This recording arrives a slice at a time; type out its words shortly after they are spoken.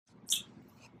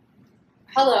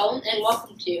Hello and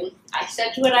welcome to I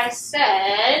Said What I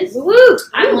Said. Woo!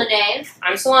 I'm Lene.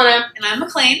 I'm Solana. And I'm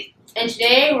McLean. And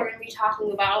today we're going to be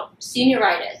talking about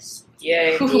senioritis.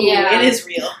 Yay. Ooh, Yeah. It is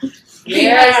real.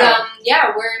 Because,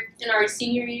 we're in our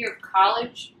senior year of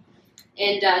college,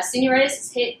 and senioritis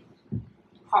has hit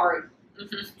hard.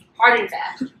 Mm-hmm. Hard and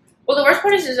fast. Well, the worst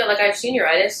part is that, I have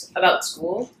senioritis about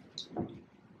school,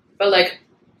 but,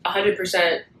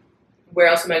 100% where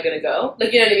else am I going to go?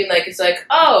 You know what I mean? It's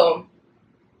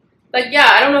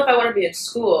I don't know if I want to be in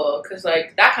school, because,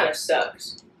 that kind of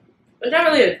sucks. There's not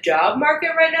really a job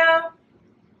market right now,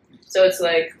 so it's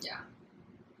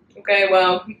okay,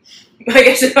 well, I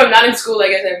guess if I'm not in school, I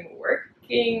guess I'm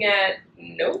working at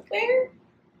nowhere?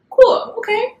 Cool,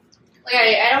 okay.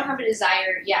 I don't have a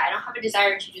desire, I don't have a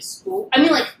desire to do school. I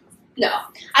mean, no.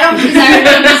 I don't have a desire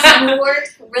to do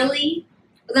schoolwork, really.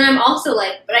 But then I'm also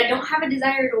but I don't have a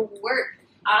desire to work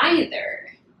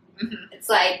either. Mm-hmm. It's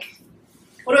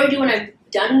what do I do when I'm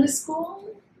done with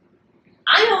school?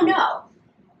 I don't know.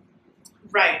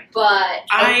 Right. But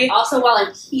also while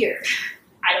I'm here,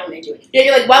 I don't want to do anything.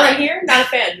 Yeah, you're while I'm here, not a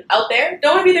fan. Out there,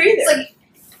 don't want to be there either.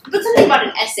 But something about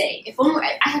an essay. If one more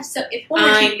teacher gave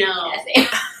me an essay.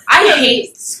 I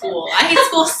hate school. I hate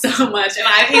school so much, and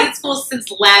I've hated school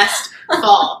since last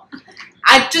fall.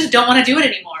 I just don't want to do it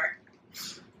anymore.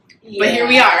 Yeah. But here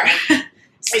we are,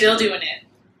 still doing it.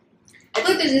 I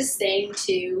think there's this thing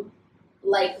too,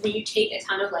 when you take a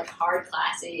ton of hard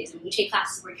classes, and you take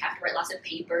classes where you have to write lots of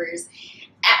papers.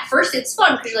 At first, it's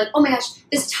fun because you're oh my gosh,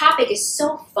 this topic is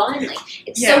so fun.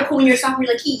 It's so cool when you're a sophomore.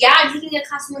 You're I'm taking a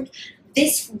class on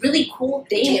this really cool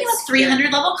thing. Taking a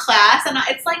 300 level class, and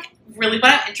it's really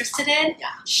what I'm interested in.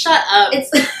 Yeah. Shut up. It's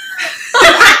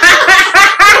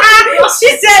She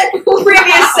said,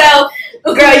 previous self,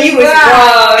 girl, you was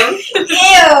wrong.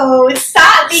 Ew!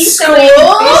 Stop being so School?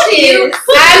 ambitious.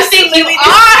 Absolutely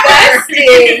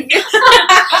disgusting.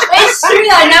 It's true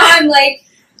that now I'm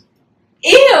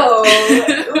ew.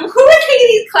 Who are taking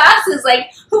these classes?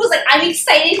 Who was I'm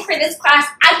excited for this class?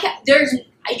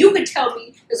 You could tell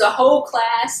me there's a whole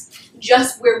class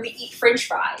just where we eat French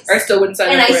fries. I still wouldn't sign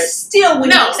And up for I it. still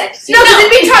wouldn't be excited. No, because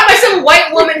it'd be taught by some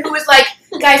white woman who was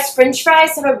guys, French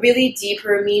fries have a really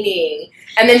deeper meaning.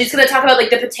 And then she's going to talk about,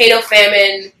 the potato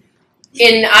famine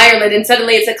in Ireland, and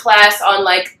suddenly it's a class on,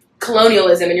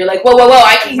 colonialism, and you're whoa,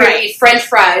 I can hear you eat French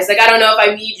fries. I don't know if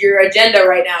I need your agenda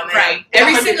right now, man. Right.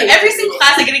 Every single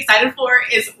class I get excited for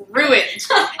is ruined.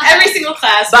 Every single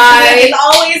class. Bye. It's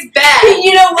always bad.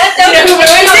 You know what, though? You know who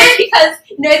ruins it?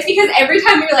 It's because every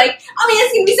time you're oh man,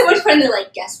 it's going to be so much fun. And they're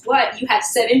guess what? You have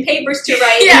 7 papers to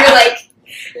write. Yeah. And you're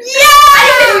I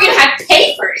didn't think we were going to have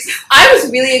papers. I was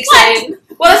really excited.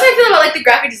 Well, that's how I feel about, the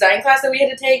graphic design class that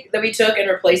we took in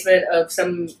replacement of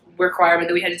some requirement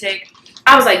that we had to take.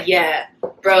 I was yeah,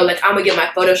 bro, I'm gonna get my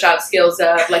Photoshop skills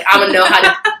up. I'm gonna know how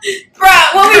to. Bro,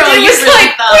 what we did was we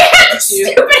had the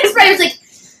stupidest friend. It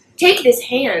was take this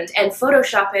hand and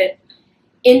Photoshop it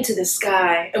into the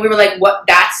sky, and we were what?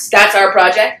 That's our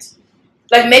project.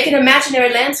 Make an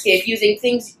imaginary landscape using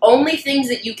only things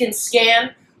that you can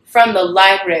scan from the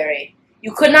library.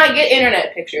 You could not get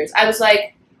internet pictures. I was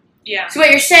yeah. So what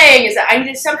you're saying is that I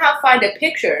need to somehow find a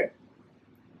picture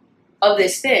of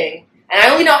this thing. And I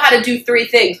only know how to do 3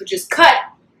 things, which is cut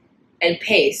and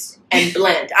paste and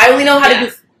blend. I only know how to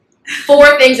do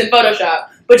 4 things in Photoshop.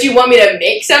 But you want me to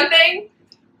make something?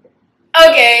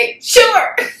 Okay,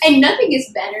 sure. And nothing is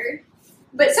better.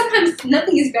 But sometimes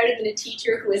nothing is better than a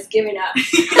teacher who has given up.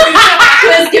 Who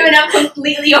has given up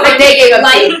completely on they gave up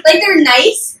life. They're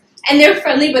nice and they're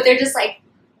friendly, but they're just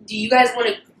do you guys want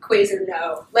to quiz or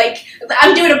no?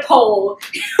 I'm doing a poll.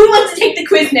 Who wants to take the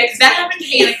quiz next? That happened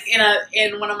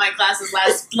in one of my classes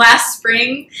last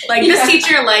spring. This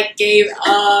teacher gave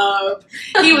up.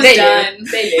 He was done.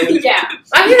 They knew. Yeah.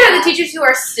 I hear that the teachers who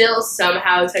are still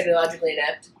somehow technologically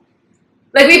inept.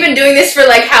 We've been doing this for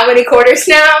how many quarters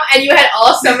now, and you had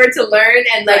all summer to learn,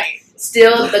 and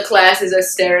still the classes are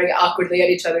staring awkwardly at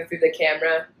each other through the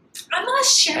camera. I'm gonna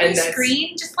share my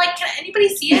screen. Just can anybody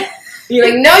see it?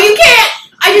 You're no, you can't.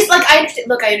 I just I understand.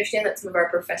 Look, I understand that some of our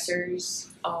professors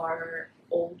are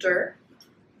older.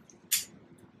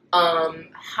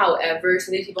 However,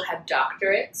 some of these people have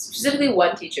doctorates. Specifically,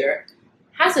 one teacher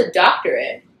has a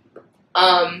doctorate.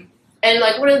 And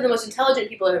one of the most intelligent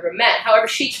people I've ever met. However,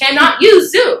 she cannot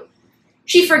use Zoom.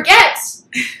 She forgets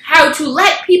how to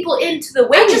let people into the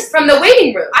from the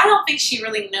waiting room. I don't think she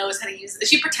really knows how to use it.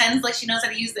 She pretends she knows how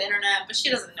to use the internet, but she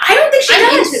doesn't know. I don't think she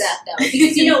I'm does. into that, though.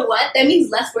 Because you know what? That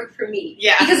means less work for me.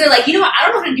 Yeah. Because they're you know what? I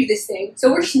don't know how to do this thing,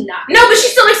 so we're just not. No, but she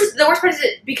still makes this. The worst part is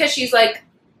that because she's a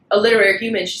literary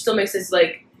human, she still makes this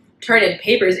turn in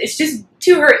papers. It's just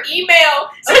to her email.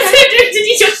 So I said to the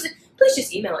teacher, she's like, please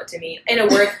just email it to me in a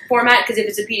Word format, because if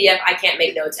it's a PDF, I can't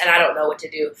make notes, and I don't know what to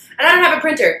do. And I don't have a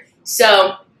printer.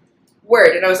 So,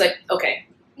 Word. And I was like, okay.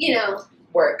 You know.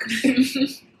 Work.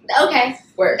 Okay.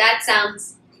 Word. That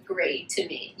sounds great to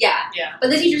me. Yeah. Yeah. But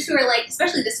the teachers who are like,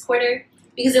 especially this quarter,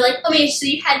 because they're like, okay, so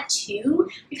we've had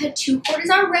two quarters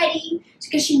already,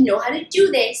 because you know how to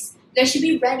do this. You guys should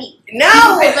be ready.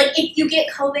 No! Like, if you get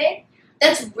COVID,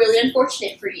 that's really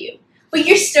unfortunate for you. But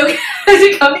you're still going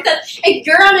to come to class. If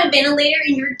you're on a ventilator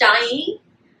and you're dying,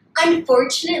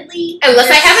 unfortunately, Unless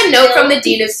I you're have a note still- from the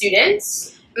Dean of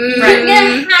Students. You're gonna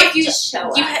have If you- to show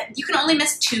You up. you can only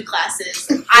miss 2 classes.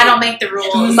 I don't make the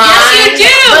rules. Mine. Yes, you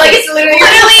do. But, like, it's literally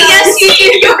yes,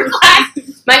 you do. Your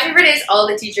class. My favorite is all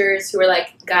the teachers who are like,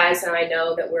 guys, and I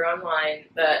know that we're online,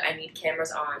 but I need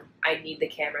cameras on. I need the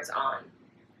cameras on.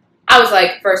 I was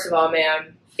like, first of all,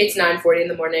 ma'am, it's 9:40 in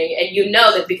the morning, and you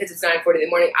know that because it's 9:40 in the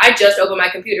morning, I just opened my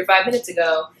computer 5 minutes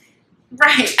ago.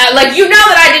 Right. Like, you know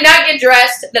that I did not get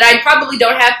dressed, that I probably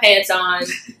don't have pants on,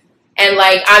 and,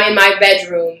 like, I'm in my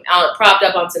bedroom propped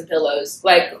up on some pillows.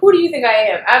 Like, who do you think I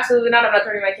am? Absolutely not. I'm not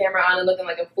turning my camera on and looking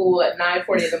like a fool at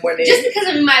 9:40 in the morning. Just because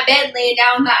I'm in my bed laying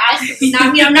down with my eyes closed does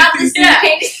not mean I'm not listening Yeah.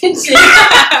 paying attention.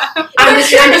 I'm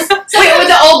just wait, with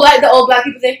the old black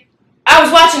people thing? I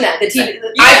was watching that, the TV.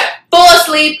 Yeah. I full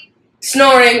asleep,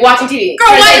 snoring, watching TV. Girl,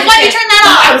 why did you turn that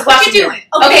off? I was What watching you doing?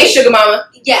 Okay, sugar mama.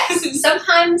 Yes.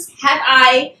 Sometimes have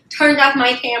I turned off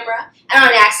my camera and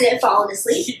on accident fallen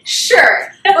asleep?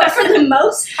 Sure. But for the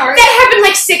most part, That happened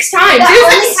like 6 times. that It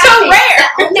was only like so happened- rare.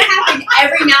 That only happened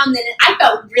every now and then, and I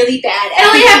felt really bad. It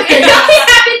only happened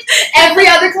every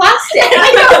other class day. And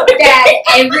I felt bad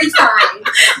every time.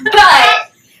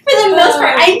 But for the most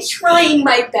part, I'm trying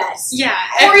my best. Yeah,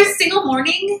 every single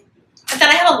morning that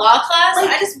I have a law class, Like-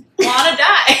 I just want to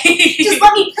die. Just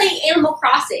let me play Animal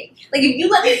Crossing. Like, if you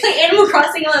let me play Animal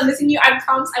Crossing while I'm listening to you, I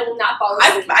promise I will not fall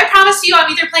asleep. I promise you,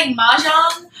 I'm either playing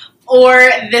Mahjong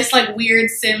or this like weird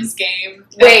Sims game.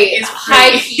 that Wait, is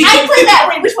high free. key. I play that.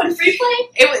 Wait, which one? Free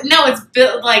play? No, it's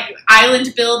build like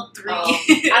Island Build 3. Oh,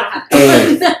 I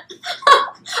don't have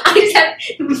I just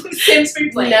have Sims free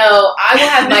play. No, I will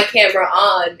have my camera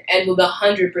on and will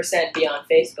 100% be on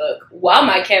Facebook while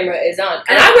my camera is on.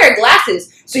 And I wear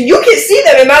glasses, so you can see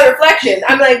them in my reflection.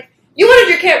 I'm like, you wanted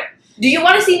your camera. Do you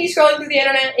want to see me scrolling through the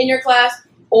internet in your class,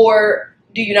 or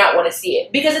do you not want to see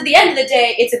it? Because at the end of the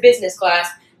day, it's a business class,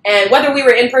 and whether we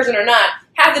were in person or not,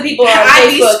 half the people are on I'd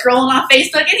be Facebook. scrolling on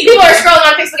Facebook anyway. People are scrolling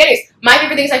on Facebook anyways. My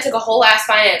favorite thing is I took a whole ass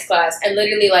finance class, and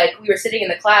literally, like, we were sitting in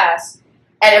the class,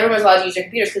 and everyone was allowed to use their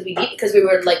computers because we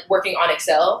were, like, working on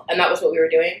Excel, and that was what we were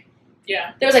doing.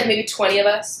 Yeah. There was, like, maybe 20 of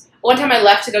us. One time I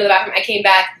left to go to the bathroom, I came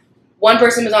back, one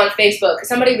person was on Facebook, because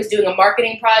somebody was doing a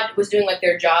marketing project, was doing, like,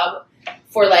 their job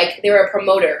for, like, they were a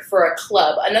promoter for a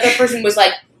club. Another person was,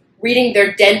 like, reading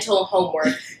their dental homework.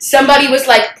 Somebody was,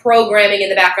 like, programming in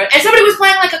the background. And somebody was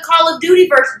playing, like, a Call of Duty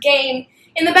verse game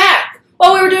in the back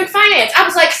while we were doing finance. I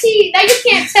was like, see, now you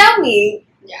can't tell me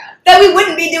Yeah. that we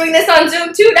wouldn't be doing this on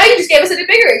Zoom, too. Now you just gave us a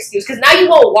bigger excuse, because now you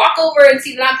won't walk over and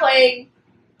see that I'm playing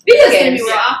video That's gonna games. be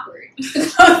real awkward.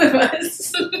 Both of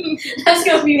us. That's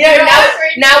gonna be Yeah, real awkward.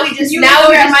 Now we just, You now look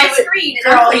we at just my do it. screen and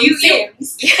Girl, I'm playing you-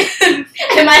 Sims.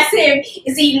 And my Sim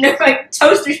is eating a like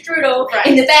toaster strudel Right.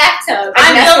 in the bathtub. And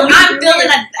I'm that's gonna building be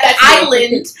an weird.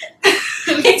 island.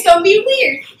 It's gonna be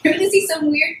weird. You're gonna see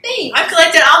some weird things. I'm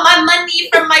collecting all my money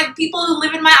from my people who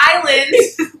live in my island.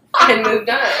 And moved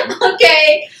on.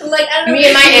 Okay, like I don't know. Me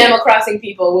and my Animal Crossing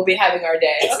people will be having our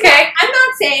day. It's Okay. not- I'm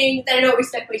not saying that I don't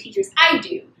respect my teachers. I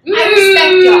do. I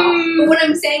respect y'all. But what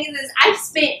I'm saying is I've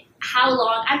spent how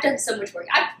long? I've done so much work.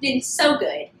 I've been so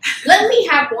good. Let me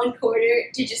have one quarter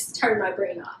to just turn my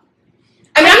brain off.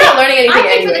 I mean, I'm not learning anything I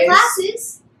paid for the anyways.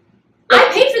 classes. I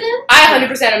paid for them. I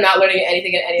 100% am not learning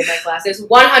anything in any of my classes.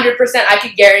 100%, I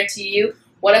could guarantee you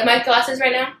one of my classes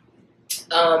right now.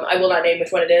 I will not name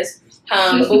which one it is.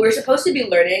 But we're supposed to be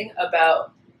learning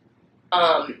about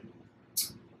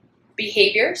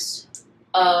behaviors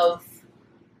of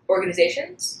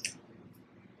organizations.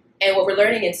 And what we're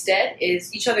learning instead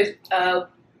is each other's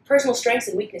personal strengths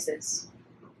and weaknesses.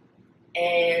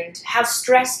 And how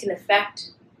stress can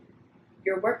affect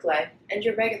your work life and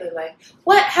your regular life.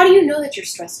 How do you know that you're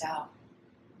stressed out?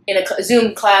 In a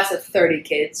Zoom class of 30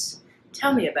 kids.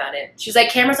 Tell me about it. She was like,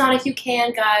 cameras on if you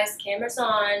can, guys. Cameras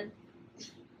on.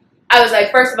 I was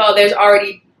like, first of all, there's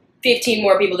already 15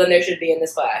 more people than there should be in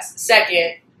this class.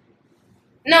 Second,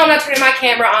 no, I'm not turning my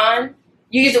camera on.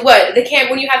 You use what?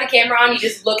 When you have the camera on, you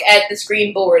just look at the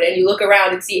screen board and you look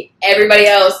around and see everybody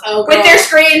else with their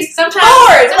screens Sometimes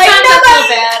bored. I Like, feel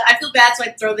nobody. bad. I feel bad, so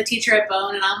I throw the teacher a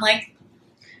bone, and I'm like,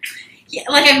 Yeah,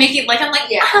 like I'm making, like I'm like,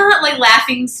 Yeah. like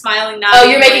laughing, smiling, nodding. Oh,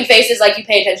 you're making faces like you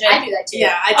pay attention? I do that too.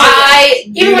 Yeah, I do. I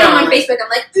do Even when I'm not. on Facebook, I'm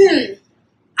like,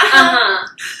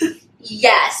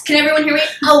 yes. Can everyone hear me?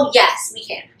 Oh, yes, we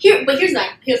can. But here's what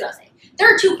I'm saying. There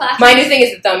are 2 classes. My new thing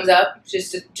is the thumbs up.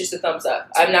 Just a thumbs up.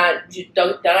 I'm not.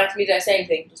 Don't ask me to say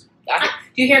anything.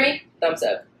 Do you hear me? Thumbs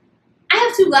up. I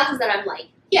have 2 classes that I'm like,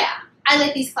 yeah, I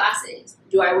like these classes.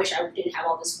 Do I wish I didn't have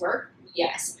all this work?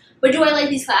 Yes. But do I like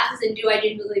these classes and do I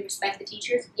genuinely respect the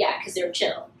teachers? Yeah, because they're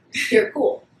chill. They're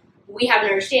cool. We have an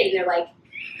understanding. They're like,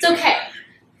 it's okay.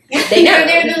 They know.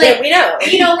 They're like, we know.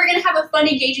 we're going to have a fun,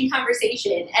 engaging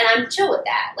conversation, and I'm chill with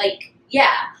that. Like,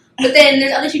 yeah. But then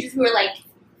there's other teachers who are like,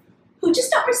 who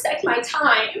just don't respect my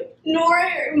time, nor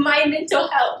my mental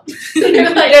health. They're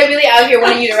like, They're really out here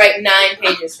wanting you to write 9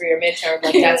 pages for your midterm.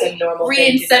 Like, that's a normal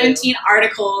reading thing to 17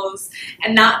 articles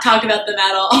and not talk about them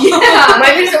at all. Yeah.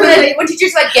 My favorite when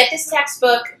teachers like, get this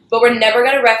textbook, but we're never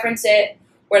going to reference it.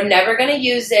 We're never going to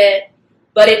use it,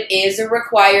 but it is a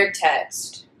required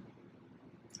text.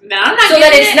 No, I'm not So getting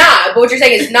then it's it. not, but what you're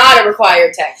saying is not a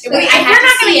required text. Wait, I If have you're to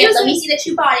not gonna see it. use Let it- me see that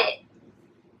you bought it.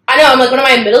 I know, I'm like, what am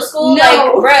I in middle school? No.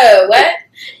 Like, bro, what?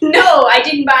 No, I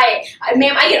didn't buy it.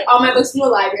 Ma'am, I get all my books from the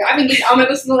library. I've been getting all my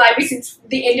books from the library since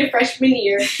the end of freshman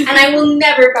year, and I will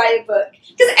never buy a book.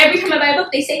 Because every time I buy a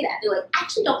book, they say that. They're like, I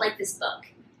actually don't like this book.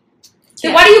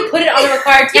 Then why do you put it on the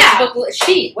required Yeah. textbook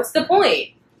sheet? What's the point?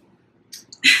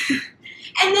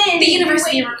 And then The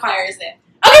university requires it.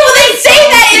 Okay, well then say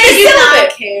that in They the do not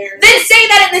syllabus. care. Then say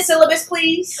that in the syllabus,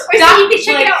 please. Or so you can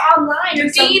check like, it out online Your or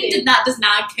something. dean does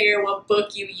not care what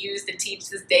book you use to teach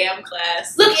this damn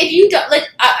class. Look, if you don't, like,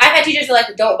 I've had teachers who are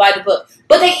like, don't buy the book.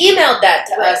 But they emailed that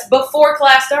to Right. us before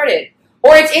class started.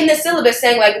 Or it's in the syllabus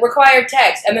saying, like, required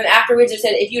text. And then afterwards it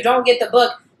said, if you don't get the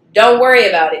book, don't worry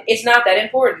about it. It's not that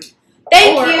important.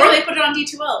 Thank you. Or they put it on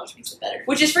D2L, which makes it better.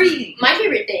 Which is free. My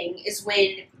favorite thing is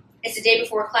when it's the day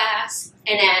before class,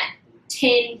 and at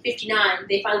 10:59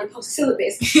 they finally post the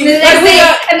syllabus. And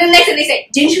then, the next day they say,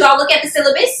 "Didn't you all look at the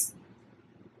syllabus?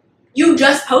 You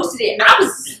just posted it." And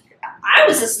I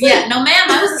was asleep. Yeah, no ma'am,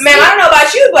 I was Man, I don't know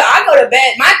about you, but I go to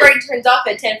bed. My brain turns off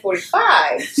at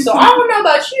 10:45. So I don't know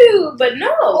about you, but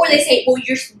no. Or they say, "Well,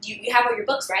 you have all your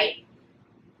books, right?"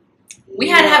 We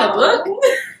had to have a book?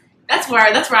 That's where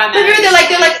I'm at. Remember, they're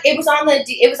like, it was on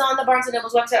the Barnes and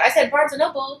Noble's website. I said, Barnes and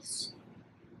Noble's.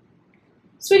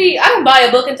 Sweetie, I don't buy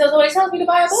a book until somebody tells me to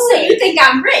buy a book. So you think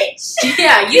I'm rich?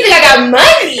 Yeah, You think I got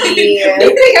money?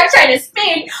 You think I'm trying to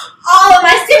spend all of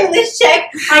my stimulus check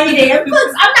on your damn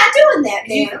books? I'm not doing that,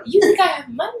 man. You think I have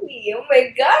money? Oh my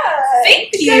god! Thank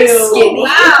You're you. skinny.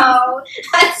 Wow,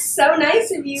 that's so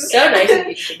nice of you. So nice of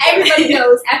you. Everybody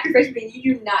knows after freshman,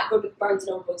 you do not go to the Barnes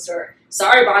and Noble bookstore.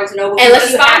 Sorry, Barnes and Noble, Unless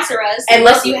you you have- sponsor us.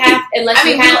 Unless you have, I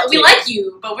mean, to. we like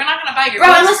you, but we're not gonna buy your Bro,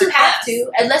 books unless for you have class.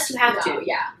 to. Unless you have No, to.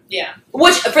 yeah, Yeah.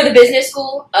 Which for the business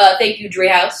school, thank you,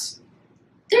 Driehaus.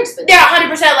 they're expensive. They're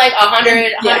 100% like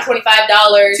 $100,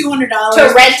 $125. $200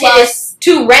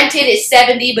 To rent it is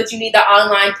 $70, but you need the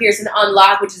online Pearson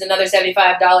Unlock, which is another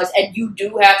 $75, and you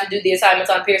do have to do the assignments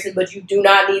on Pearson, but you do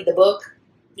not need the book.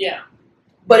 Yeah.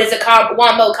 But it's a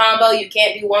wombo combo. You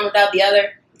can't do one without the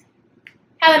other.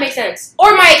 How that makes sense?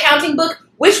 Or my accounting book,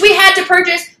 which we had to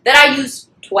purchase, that I used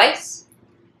twice.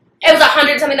 It was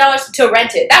 $100-something to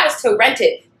rent it. That was to rent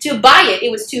it. To buy it, it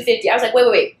was $250. I was like,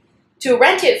 wait. To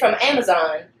rent it from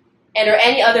Amazon and or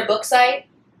any other book site,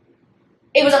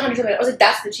 it was $100-something. I was like,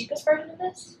 that's the cheapest version of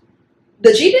this?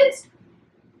 The cheapest?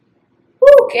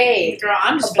 Okay. Girl,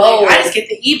 I'm just A bowl. I just get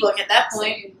the ebook at that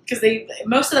point because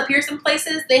most of the Pearson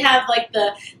places they have like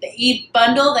the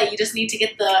e-bundle that you just need to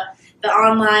get the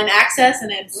online access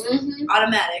and it's Mm-hmm.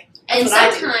 automatic. And That's what I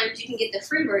do. sometimes you can get the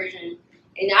free version,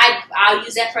 and I'll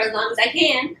use that for as long as I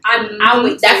can. I'll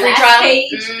wait That till free last trial?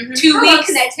 page. Mhm. 2 How long weeks.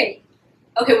 can that take?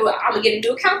 Okay, well, I'm gonna get a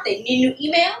new account thing. Need a new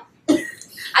email?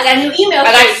 I got a new email.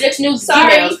 I got thing. 6 new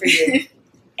Sorry. emails for you.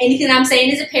 Anything I'm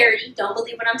saying is a parody. Don't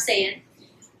believe what I'm saying.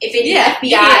 If any Yeah, FBI,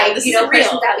 yeah, this is person's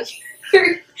real. out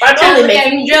here. I'm Don't only look at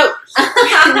making jokes.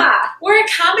 We're a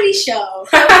comedy show.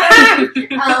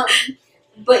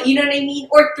 But you know what I mean?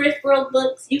 Or thrift world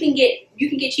books. You can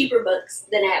get cheaper books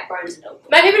than at Barnes and Noble.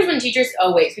 My favorite is when teachers.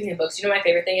 Oh wait, speaking of books, you know what my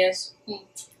favorite thing is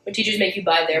when teachers make you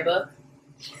buy their book.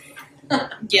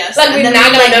 Yes. Like and we've then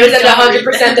not we, gonna notice that "Oh, don't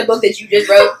 100% the book that you just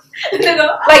wrote. They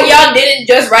go, Like y'all didn't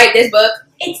just write this book.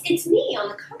 it's me on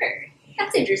the cover.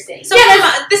 That's interesting. So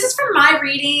this is from my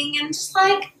reading and just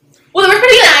like Well, the worst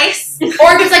part is nice.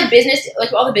 or if it's like business,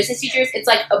 like all the business teachers, it's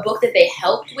like a book that they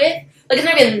helped with. Like it's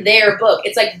not even their book.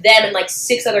 It's like them and like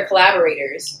 6 other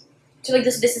collaborators. She's like,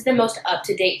 this is the most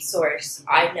up-to-date source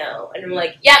I know. And I'm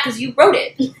like, yeah, because you wrote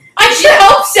it. I sure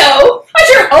hope so. I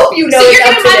sure hope you know So it's you're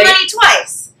giving my up-to-date. money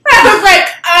twice. I was like,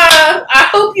 I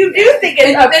hope you do think it's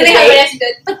And up then to they have an date. answer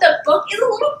that, but the book is a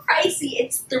little pricey.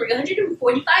 It's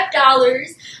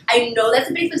 $345. I know that's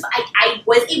a big difference. I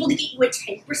was able to get you a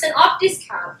 10% off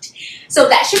discount, so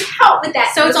that should help with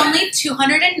that. So it's only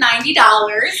 $290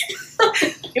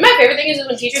 My favorite thing is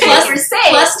when teachers Plus make- percent.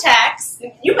 plus tax.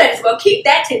 You might as well keep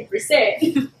that 10%.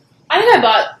 I think I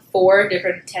bought 4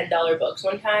 different $10 books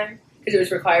one time because it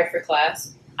was required for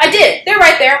class. I did. They're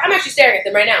right there. I'm actually staring at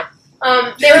them right now.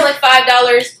 They were like $5,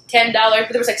 $10, but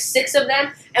there was like 6 of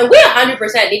them, and we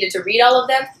 100% needed to read all of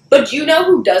them. But do you know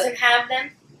who doesn't have them?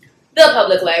 The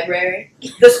public library,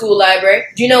 the school library.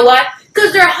 Do you know why?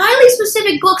 Because they're highly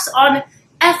specific books on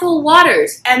Ethel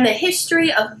Waters and the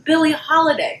history of Billie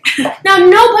Holiday. Now,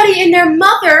 nobody and their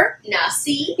mother Now,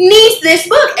 see, needs this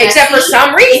book, Now, except for see,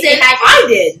 some reason if it had- I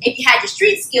did. if you had your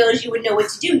street skills, you would know what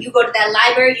to do. You go to that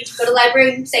library, you go to the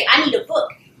library and say, I need a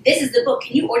book. This is the book.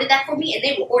 Can you order that for me? And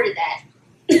they will order that.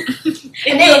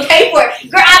 And they will pay for it.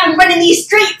 Girl, I've been running these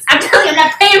streets. I'm telling you, I'm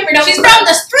not paying for no She's book. from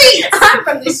the streets. I'm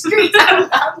from the streets. I'm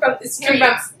from the I'm streets.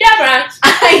 from Deborah.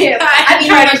 I am. I mean,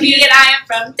 Cardi B and I am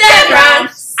from Deborah.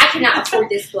 I cannot afford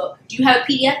this book. Do you have a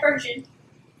PDF version?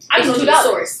 I'm It's going to the $2.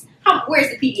 source. Where's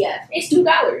the PDF? It's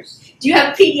 $2. Do you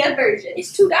have a PDF version?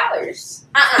 It's $2.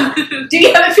 Do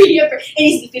you have a PDF version? It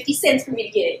needs to be 50 cents for me to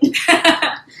get it.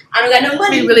 I don't got no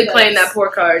money. You're really for playing those. that poor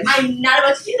card. I'm not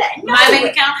about to do that. No. My bank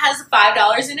account has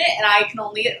 $5 in it, and I can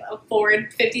only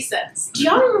afford 50 cents. Do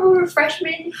y'all remember when we were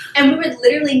freshmen and we would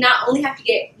literally not only have to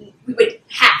get, we would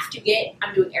have to get,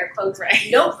 I'm doing air quotes, Right.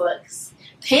 notebooks,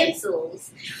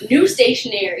 pencils, new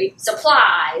stationery,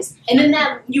 supplies, and then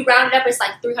that you round it up, it's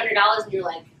like $300 and you're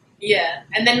like, Yeah,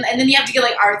 and then you have to get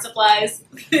like art supplies,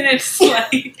 and it's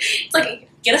like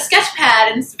get a sketch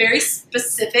pad and it's very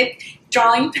specific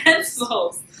drawing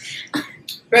pencils.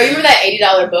 Bro, you remember that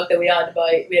 $80 book that we all had to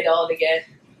buy? We had all to get.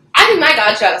 I think my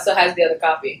godchild still has the other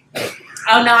copy.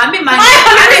 Oh no, I'm in mine.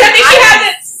 I think she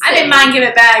has it. I didn't mind give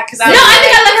it back because No, I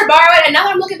think I let her borrow it, and now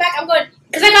that I'm looking back, I'm going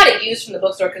because I got it used from the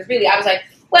bookstore. Because really, I was like,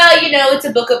 well, you know, it's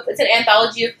an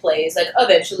anthology of plays. Like,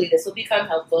 eventually, this will become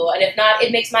helpful, and if not,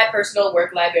 it makes my personal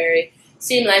work library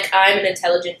seem like I'm an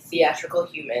intelligent theatrical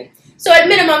human. So at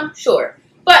minimum, sure.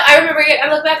 But I remember it.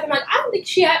 I look back, and I'm like, I think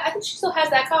she still has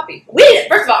that copy. We didn't.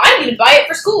 First of all, I didn't even buy it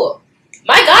for school.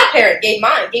 My godparent gave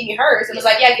me hers, and was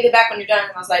like, yeah, give it back when you're done.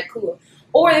 And I was like, cool.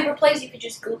 Or they were plays you could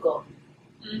just Google.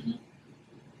 Mm-hmm.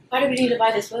 Why do we need to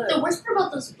buy this book? the worst part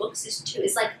about those books is too,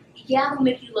 it's like, yeah, they'll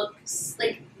make you look,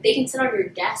 like, they can sit on your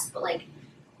desk, but like,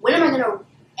 when am I gonna,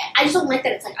 I just don't like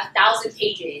that it's like 1,000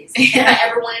 pages. And if I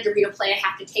ever wanted to read a play, I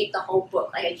have to take the whole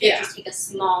book. Like, I can't Yeah. just take a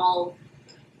small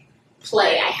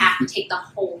play. I have to take the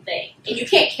whole thing. And you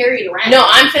can't carry it around. No,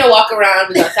 I'm gonna walk around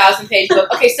with a 1,000-page book.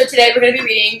 Okay, so today we're gonna be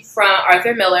reading from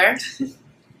Arthur Miller. Flip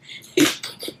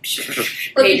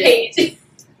the page.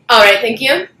 All right, thank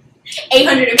you.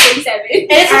 847. And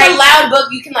it's like a loud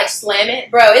book. You can like slam it,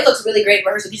 bro. It looks really great in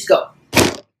rehearsal. You just go.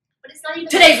 But it's not even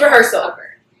Today's like a rehearsal. cover.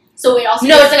 So it also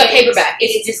No, it's like a big. paperback.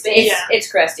 It's just big.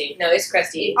 it's crusty. No, it's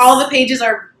crusty. All the pages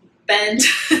are bent.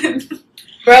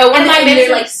 Bro, one And of my they're mentors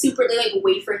like super, they're like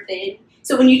wafer thin.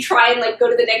 So when you try and like go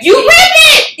to the next you page,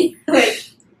 rip it. like,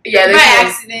 Yeah, by there's no-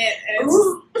 accident. and it's-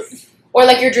 ooh. or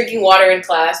like you're drinking water in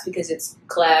class because it's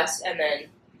class, and then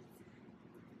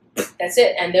that's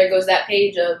it. And there goes that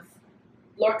page of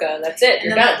Lorca. That's it. And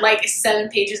You're then done. like 7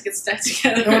 pages get stuck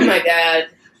together. Oh my god,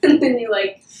 And then you're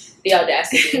like, the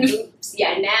audacity. oops.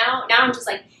 Yeah, now I'm just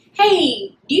like,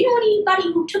 hey, do you know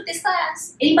anybody who took this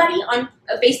class? Anybody on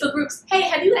Facebook groups? Hey,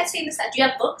 have you guys taken this class? Do you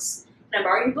have books? Can I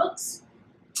borrow your books?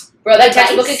 Bro, that Advice?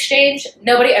 textbook exchange,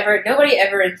 nobody ever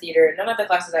in theater, none of the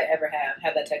classes I ever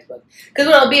have that textbook. Because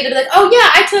what it'll be, they'll be like, oh yeah,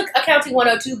 I took Accounting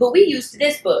 102, but we used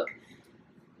this book.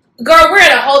 Girl, we're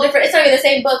in a whole different, it's not even the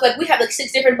same book, like we have like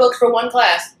 6 different books for one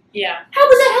class. Yeah. How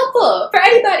was that helpful for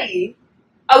anybody?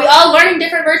 Are we all learning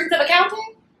different versions of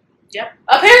accounting? Yep.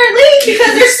 Apparently,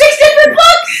 because there's 6 different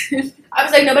books! I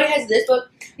was like, nobody has this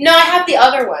book? No, I have the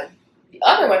other one. The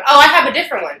other one? Oh, I have a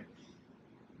different one.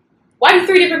 Why do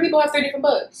 3 different people have 3 different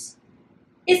books?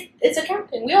 It's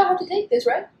accounting. We all have to take this,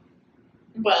 right?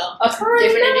 Well, Apparently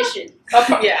Different not. edition.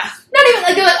 yeah. Not even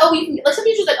like they're like, oh, you can. Like some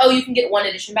teachers like, oh, you can get 1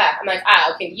 edition back. I'm like,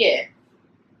 ah, okay, yeah.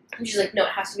 And she's like, no, it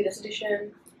has to be this edition.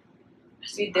 It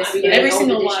has to be this. Yeah, Every old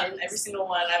single one. editions. Every single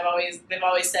one. They've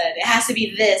always said it has to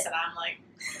be this, and I'm like,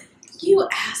 you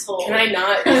asshole. Can I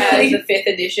not have the 5th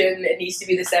edition? It needs to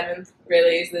be the 7th.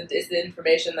 Really, is the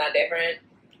information that different?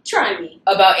 Try me.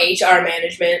 about HR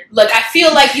management. Look, I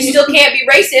feel like you still can't be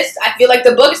racist. I feel like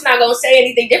the book is not going to say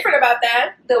anything different about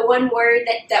that. The one word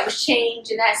that was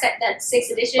changed in that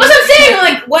 6th edition. What's I'm saying?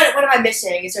 I'm like, what am I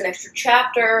missing? Is there an extra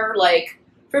chapter? Like,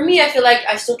 for me, I feel like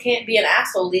I still can't be an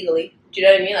asshole legally. Do you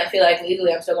know what I mean? I feel like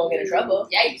legally I'm still going to get in trouble.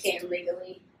 Yeah, you can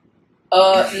legally.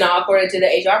 Not according to the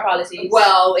HR policies.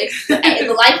 Well, if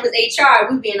life was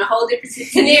HR, we'd be in a whole different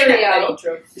scenario.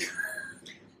 True.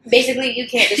 Basically, you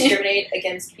can't discriminate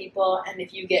against people, and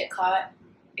if you get caught,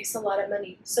 it's a lot of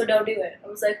money. So don't do it. I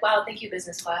was like, wow, thank you,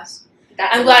 business class.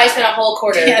 I'm glad I spent a whole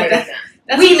quarter. Yeah, learning that.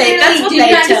 That's We what they, that's literally what did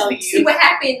they not tell just see you. what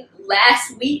happened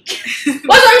last week. What's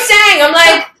what I'm saying? I'm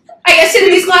like, I sit in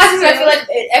these classes, and I feel like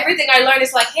everything I learn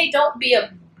is like, hey, don't be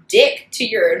a dick to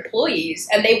your employees,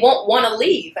 and they won't want to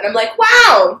leave. And I'm like,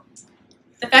 wow,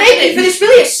 The fact thank you, that but it's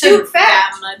really a stupid fact.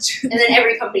 that much. And then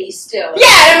every company still.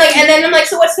 Yeah, and then I'm like,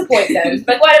 so what's the point then?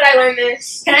 Like, why did I learn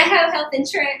this? Can I have health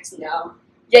insurance? No.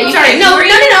 Yeah, you Sorry, can.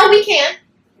 No, we can.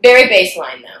 Very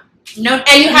baseline though. No,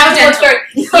 And you have to work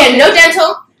dental. 30. Yeah, no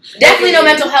dental. Definitely no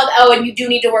mental health. Oh, and you do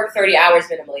need to work 30 hours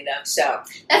minimally though. So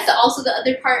That's also the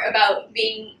other part about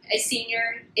being a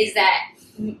senior is that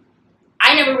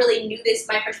I never really knew this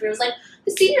my freshman year. I was like,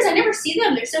 the seniors, I never see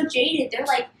them. They're so jaded. They're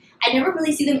like, I never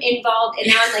really see them involved. And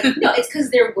now I'm like, no, it's because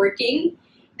they're working.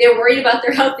 They're worried about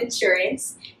their health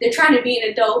insurance. Ththey're trying to be an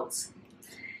adult.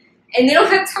 And they don't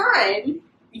have time.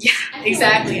 Yeah,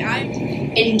 exactly.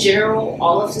 In general,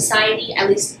 all of society, at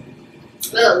least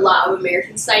a lot of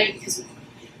American society, because we've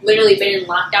literally been in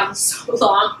lockdown so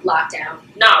long. Lockdown.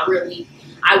 Not really.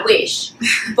 I wish.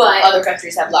 But other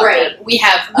countries have lockdown. right. We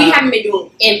have. We haven't been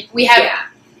doing We have.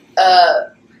 yeah.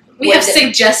 We What have is it?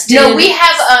 suggested. No, we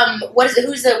have. What is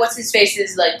it? What's his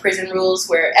face's like prison rules?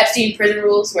 Where Epstein prison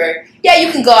rules? Where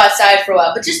you can go outside for a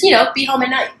while, but just be home at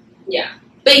night. Yeah.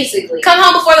 Basically. Come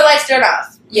home before the lights turn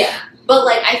off. Yeah. But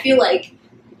like I feel like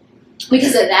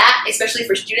because of that, especially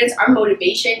for students, our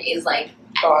motivation is like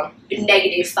Gone.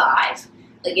 -5.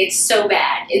 Like it's so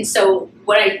bad. And so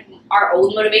our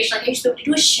old motivation, like I used to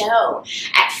do a show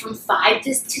from 5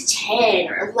 to 10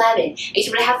 or 11. I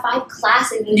used to have 5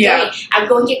 classes in the Yeah. day. I'd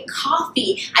go and get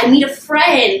coffee. I meet a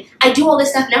friend. I do all this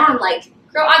stuff. Now I'm like,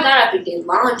 girl, I got up and did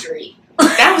laundry.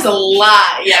 That was a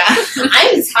lot. Yeah.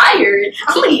 I'm tired.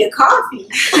 I'm gonna need a coffee.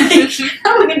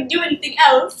 How am I gonna do anything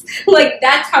else? Like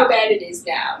that's how bad it is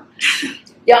now.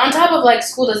 Yeah, on top of like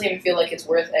school doesn't even feel like it's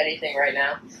worth anything right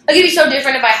now. Like it'd be so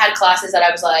different if I had classes that I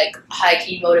was like high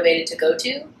key motivated to go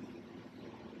to.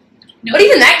 No. But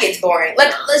even that gets boring.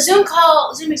 Like the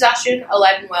Zoom exhaustion,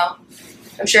 alive and well.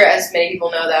 I'm sure as many people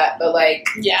know that, but like,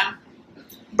 Yeah.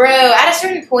 bro, at a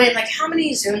certain point, like how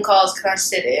many Zoom calls can I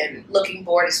sit in looking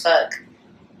bored as fuck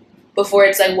before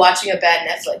it's like watching a bad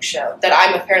Netflix show that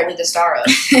I'm apparently the star of?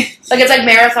 Like it's like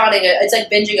marathoning it's like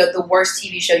binging the worst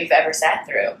TV show you've ever sat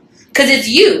through. Because it's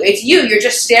you. You're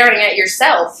just staring at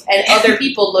yourself, and other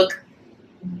people look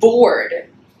bored.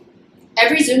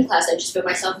 Every Zoom class, I just feel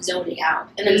myself zoning out,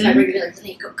 and then my brain like,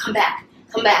 "Hey, come back,"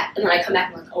 and then I come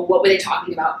back and I'm like, "Oh, what were they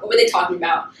talking about? What were they talking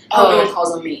about? Oh, no one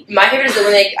calls on me." My favorite is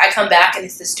when I come back and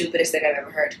it's the stupidest thing I've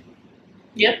ever heard.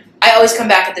 Yep. I always come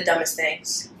back at the dumbest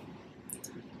things.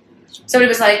 Somebody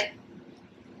was like,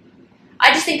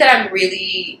 I just think that I'm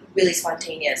really, really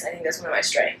spontaneous. I think that's one of my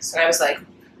strengths. And I was like,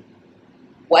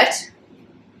 what?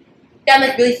 Yeah, I'm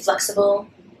like really flexible.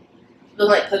 People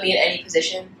like put me in any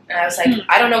position. And I was like,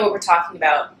 I don't know what we're talking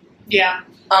about. Yeah.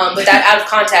 But that out of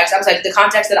context, I was like, the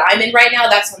context that I'm in right now,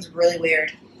 that sounds really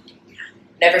weird.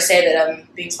 Never say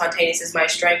that being spontaneous is my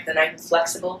strength and I'm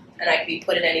flexible and I can be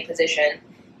put in any position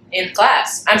in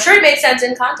class. I'm sure it made sense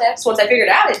in context. Once I figured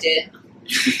out it did.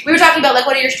 We were talking about like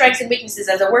what are your strengths and weaknesses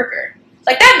as a worker.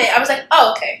 Like that I was like,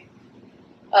 oh, okay.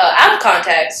 Out of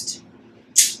context,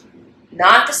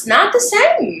 not the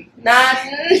same. Not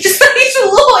just like it's a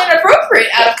little inappropriate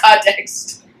out of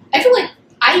context. I feel like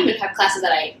I even have classes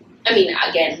that I mean,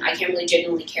 again, I can't really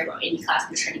genuinely care about any class.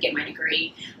 I'm just trying to get my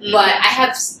degree. But I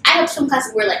have some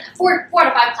classes where like 4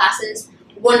 to 5 classes,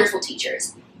 wonderful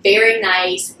teachers. Very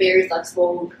nice, very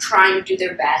flexible, trying to do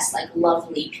their best, like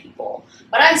lovely people.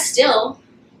 But I still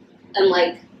am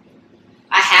like,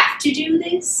 I have to do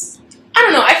this. I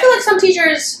don't know. I feel like some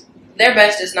teachers, their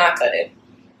best is not cut it.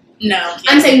 No.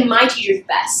 I'm saying my teacher's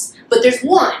best. But there's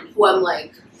one who I'm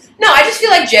like, No, I just feel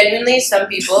like genuinely some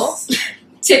people,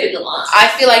 tipping the line. I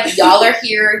feel like y'all are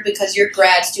here because you're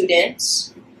grad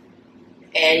students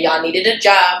and y'all needed a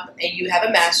job and you have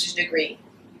a master's degree.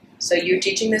 So you're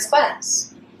teaching this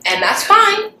class. And that's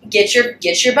fine. Get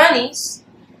your bunnies.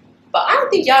 But I don't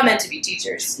think y'all meant to be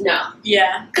teachers. No.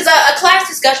 Yeah. Because a class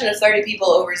discussion of 30 people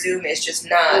over Zoom is just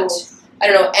not... Oh, I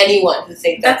don't know anyone who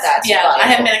thinks that's yeah. valuable. I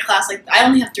haven't been in a class like I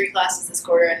only have 3 classes this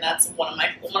quarter, and that's one of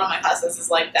my classes is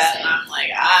like that, and I'm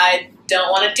like, I don't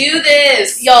want to do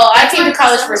this. Yo, I came to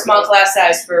college for a small class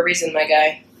size for a reason, my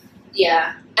guy.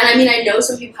 Yeah, and I mean, I know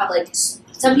some people have like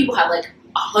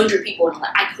 100 people, and I'm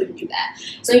like, I couldn't do that.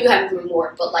 Some people have even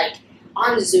more, but like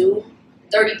on Zoom,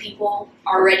 30 people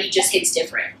already just hits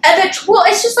different. And well,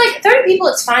 it's just like 30 people.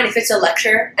 It's fine if it's a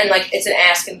lecture and like it's an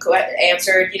ask and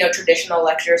answer, traditional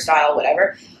lecture style,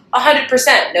 whatever.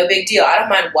 100%, no big deal. I don't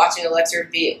mind watching a lecture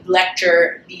via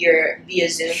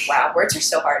Zoom. Wow, words are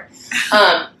so hard.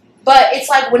 But it's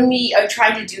like when we are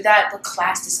trying to do that, the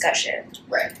class discussion,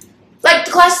 Right. Like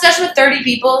the class discussion with 30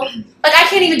 people. Like I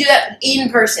can't even do that in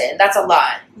person. That's a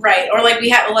lot. Right. Or like we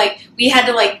had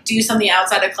to do something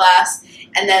outside of class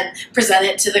and then present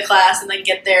it to the class and then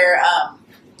get their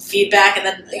feedback, and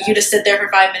then you just sit there for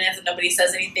 5 minutes and nobody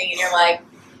says anything, and you're like,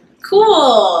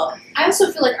 cool. I also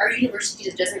feel like our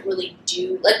university doesn't really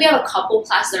do, like we have a couple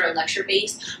classes that are lecture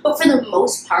based, but for the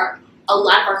most part, a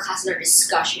lot of our classes are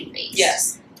discussion based.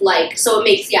 Yes. Like, so it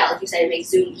makes, like you said, it makes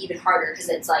Zoom even harder because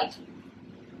it's like,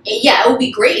 it would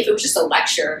be great if it was just a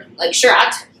lecture. Like, sure,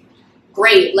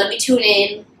 great, let me tune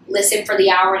in, listen for the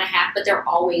hour and a half, but they're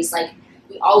always like,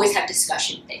 we always have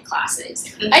discussion in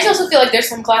classes. I just also feel like there's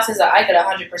some classes that I could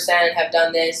 100% have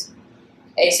done this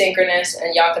asynchronous,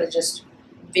 and y'all could have just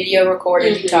video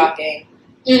recorded you talking,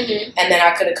 and then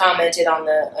I could have commented on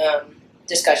the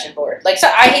discussion board. Like, so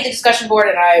I hate the discussion board,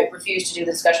 and I refuse to do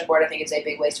the discussion board. I think it's a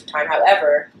big waste of time.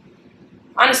 However,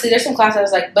 honestly, there's some classes I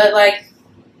was like, but like,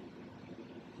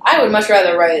 I would much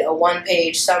rather write a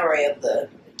 1-page summary of the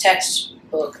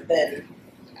textbook than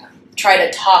try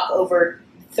to talk over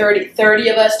 30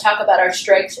 of us, talk about our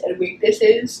strengths and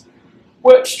weaknesses.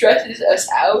 What stresses us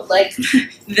out? Like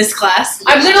this class.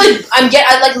 I yawned.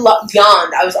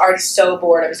 I was already so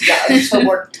bored. I was so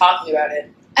bored talking about it.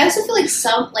 I also feel like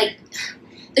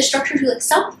the structure too, like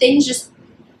some things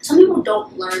some people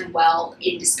don't learn well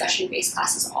in discussion-based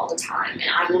classes all the time, and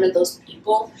I'm one of those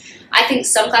people. I think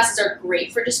some classes are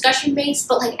great for discussion-based,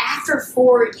 but like after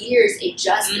 4 years, it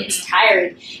just gets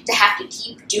tired to have to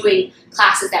keep doing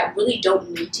classes that really don't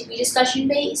need to be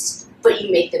discussion-based, but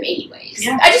you make them anyways.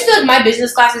 Yeah. I just feel like my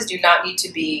business classes do not need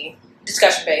to be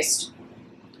discussion-based.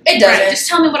 It doesn't. Right. Just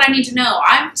tell me what I need to know.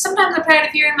 Sometimes I'm tired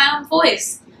of hearing my own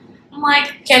voice. I'm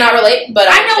like, cannot relate, but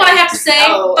I know what I have to say,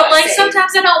 but like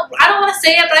sometimes I don't want to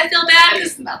say it, but I feel bad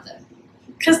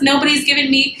because nobody's giving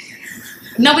the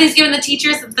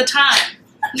teachers the time.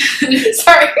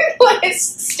 Sorry, it's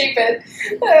stupid.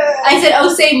 I said,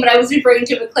 oh, same, but I was referring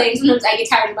to McLean. Sometimes I get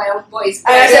tired of my own voice.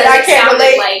 And I said, I can't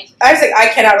relate. I was like, I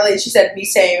cannot relate. She said, me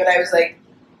same, and I was like,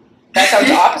 that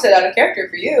sounds opposite out of character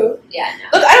for you. Yeah, no.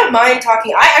 Look, I don't mind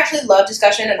talking. I actually love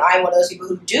discussion, and I'm one of those people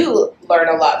who do learn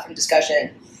a lot from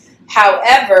discussion.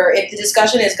 However, if the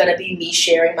discussion is going to be me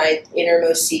sharing my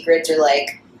innermost secrets or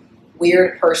like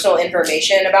weird personal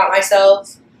information about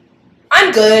myself,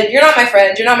 I'm good. You're not my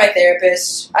friend. You're not my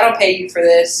therapist. I don't pay you for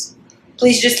this.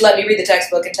 Please just let me read the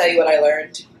textbook and tell you what I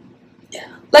learned. Yeah.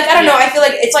 Like, I don't know. I feel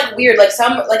like it's like weird. Like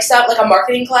a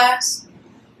marketing class,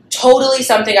 totally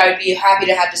something I would be happy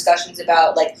to have discussions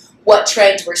about, like what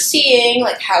trends we're seeing,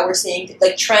 like how we're seeing,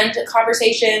 like trend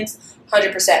conversations.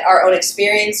 100%. Our own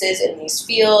experiences in these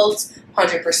fields, 100%.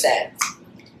 Other than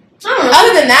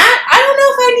that, I don't know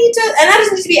if I need to, and that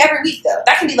doesn't need to be every week though.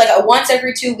 That can be like a once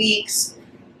every 2 weeks.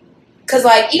 Cause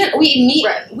like even we meet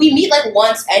like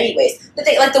once anyways. The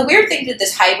thing, like the weird thing with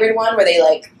this hybrid one where they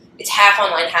like it's half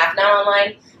online, half not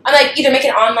online. I'm like either make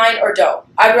it online or don't.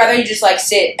 I'd rather you just like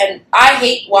sit, and I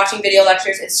hate watching video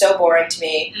lectures. It's so boring to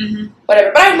me. Mm-hmm.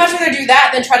 Whatever, but I'd much rather do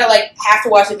that than try to like have to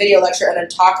watch a video lecture and then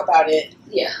talk about it.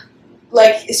 Yeah.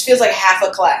 Like, it feels like half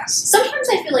a class. Sometimes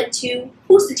I feel like, too,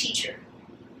 who's the teacher?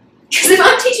 Because if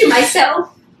I'm teaching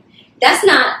myself, that's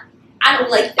not, I don't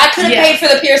like that. I could have paid for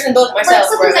the Pearson book myself.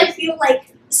 Like, sometimes I feel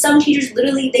like some teachers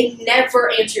literally, they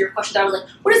never answer your questions. I was like,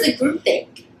 what does the group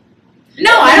think?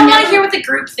 No, I don't want to hear what the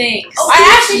group thinks. Oh, I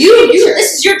asked you,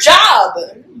 this is your job.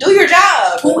 Do your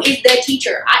job. Who is the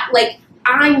teacher? I'd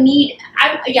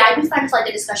be fine if like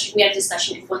a discussion, we had a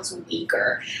discussion once a week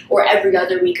or every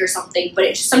other week or something, but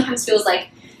it just sometimes feels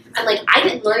like, I'm like, I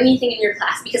didn't learn anything in your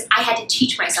class because I had to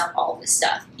teach myself all this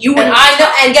stuff.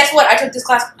 And guess what? I took this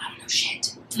class, I don't know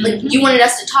shit. Like, you wanted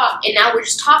us to talk, and now we're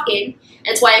just talking, and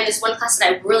it's why in this one class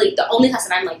that the only class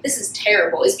that I'm like, this is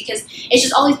terrible, is because it's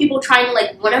just all these people trying to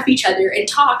like one up each other and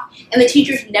talk, and the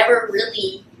teacher's never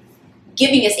really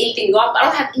giving us anything to go off. I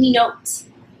don't have any notes.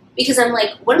 Because I'm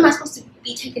like, what am I supposed to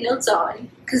be taking notes on?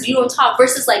 Because you don't talk.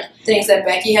 Versus like things that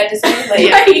Becky had to say.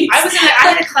 Like, I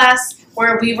had a class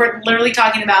where we were literally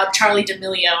talking about Charlie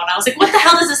D'Amelio, and I was like, what the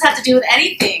hell does this have to do with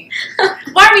anything?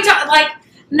 Why are we talking, like,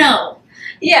 no.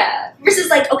 Yeah. Versus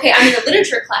like, okay, I'm in a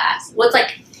literature class. What's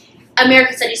like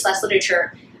American Studies /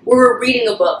 literature, where we're reading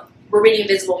a book. We're reading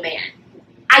Invisible Man.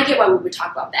 I get why we would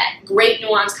talk about that. Great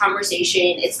nuanced conversation.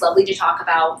 It's lovely to talk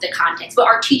about the context. But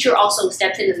our teacher also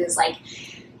steps into this, like,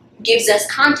 gives us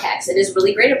context and is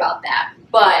really great about that.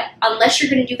 But unless you're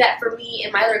going to do that for me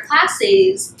in my other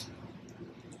classes,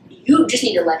 you just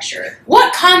need to lecture.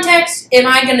 What context am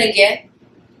I going to get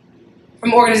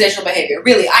from organizational behavior?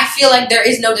 Really, I feel like there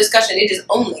is no discussion. It is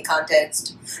only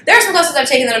context. There are some classes I've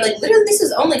taken that I'm like, literally, this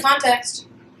is only context.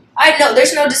 I know,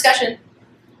 there's no discussion.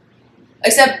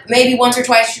 Except maybe once or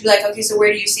twice you should be like, okay, so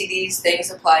where do you see these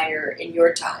things apply in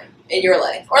your time, in your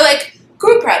life? Or like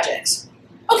group projects.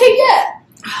 Okay, yeah.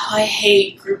 Oh, I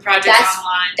hate group projects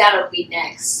online. That'll be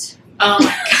next. Oh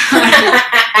my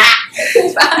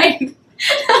god. Fine.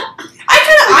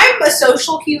 I'm a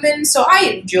social human, so I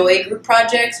enjoy group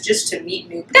projects just to meet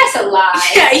new people. That's a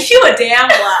lie. Yeah, you a damn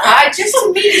lie. Just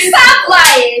to meet new Stop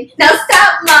lying. Now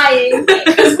stop lying.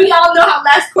 Because we all know how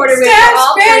last quarter went. Stop We're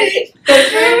all spreading pretty. the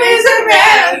rumors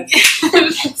around.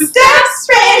 Stop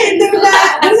spreading the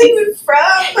lie. Where's it even from?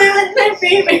 My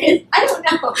favorite. I don't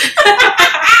know.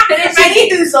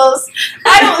 Many hoozles.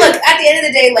 I don't look. At the end of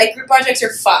the day, like group projects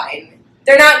are fine.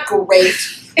 They're not great.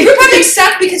 Group projects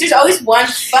suck because there's always one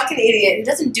fucking idiot who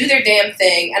doesn't do their damn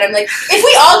thing. And I'm like, if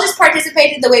we all just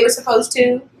participated the way we're supposed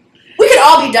to, we could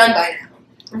all be done by now.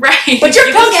 Right. But your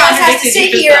You punk just ass has to contradicted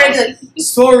sit here and yourself. be like,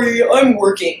 sorry, I'm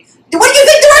working. What do you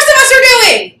think the rest of us are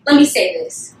doing? Let me say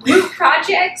this. Group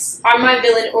projects are my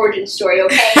villain origin story,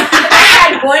 okay? If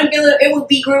I had one villain, it would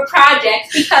be group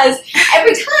projects because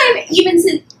every time, even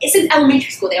since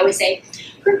elementary school, they always say,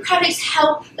 group projects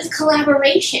help with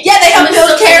collaboration. Yeah, they help With build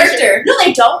socialization. character. No,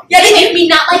 they don't. Yeah, they they make me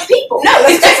not like people. No,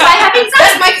 that's why I have anxiety.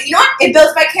 That's my, you know what? It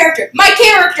builds my character. My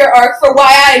character arc for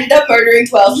why I ended up murdering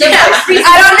 12 Yeah. people.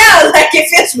 I don't know. Like, it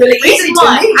feels really easy Reason to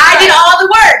one, me. I did all the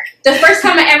work. The first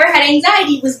time I ever had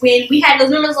anxiety was when we had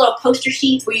remember those little poster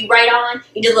sheets where you write on,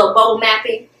 you do a little bubble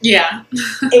mapping. Yeah.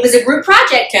 It was a group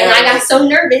project, and I got so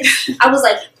nervous. I was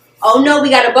like, oh no, we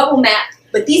got a bubble map.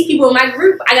 But these people in my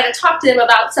group, I gotta talk to them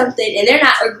about something, and they're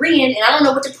not agreeing, and I don't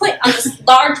know what to put on this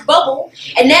large bubble.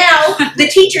 And now the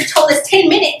teacher told us 10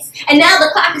 minutes, and now the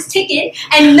clock is ticking,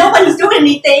 and nobody's doing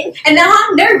anything, and now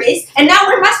I'm nervous, and now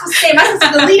what am I supposed to say? Am I supposed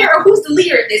to be the leader, or who's the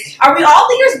leader of this? Are we all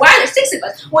leaders? Why are there 6 of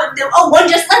us? One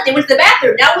just left. They went to the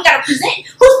bathroom. Now we gotta present.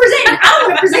 Who's presenting? I don't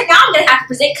want to present. Now I'm gonna have to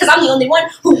present because I'm the only one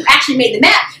who actually made the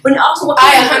map. But also, what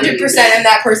I 100% am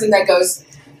that person that goes,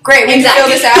 great, we can fill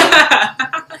this out.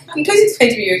 Can you please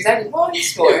explain to me exactly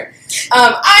once more?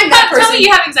 I'm that person. Tell me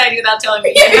you have anxiety without telling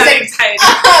me you Yeah, have exactly.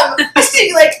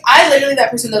 anxiety. I literally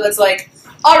that person though that's like,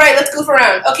 all right, let's goof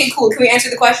around. Okay, cool. Can we answer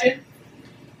the question?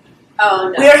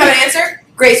 Oh no. We don't have an answer?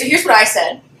 Great, so here's what I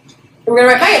said. We're going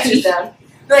to write my answers down.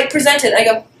 They're like, present it. I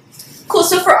go, cool,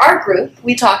 so for our group,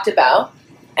 we talked about,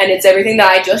 and it's everything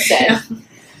that I just said.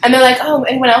 And they're like, oh,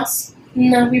 anyone else?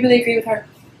 No, we really agree with her.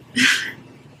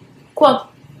 Cool.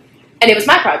 And it was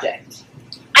my project.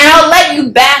 And I'll let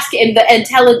you bask in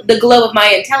the glow of my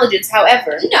intelligence,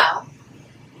 however. No.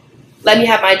 Let me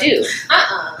have my due.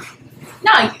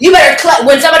 No, You better,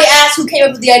 when somebody asks who came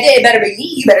up with the idea, it better be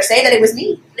me. You better say that it was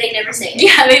me. They never say it.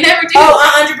 yeah, they never do.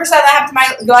 Oh, 100% that happened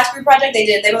to my last group project. They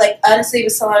did. They were like, honestly, it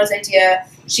was Solana's idea.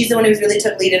 She's the one who really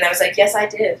took lead. And I was like, yes, I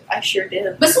did. I sure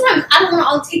did. But sometimes I don't want to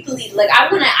all take the lead. Like, I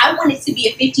want it to be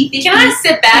a 50-50. Can I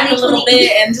sit back a little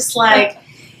bit and just like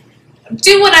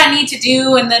do what I need to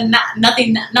do, and then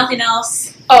nothing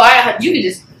else? Oh, you could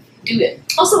just do it.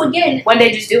 Also, again, One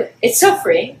day, just do it. It's so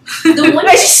free. the one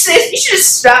You should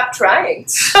just stop trying.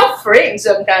 It's so freeing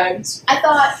sometimes. I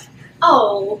thought,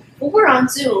 oh, well, we're on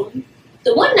Zoom.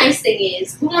 The one nice thing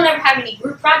is we won't ever have any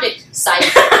group project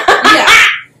sites. Yeah.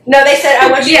 No, they said, I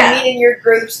want you Yeah. to meet in your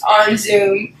groups on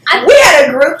Zoom. We had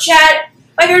a group chat.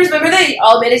 My girls, remember they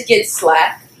all made us get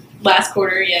Slack? Last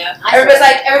quarter, yeah. Everybody's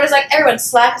like, everyone,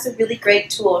 Slack is a really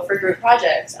great tool for group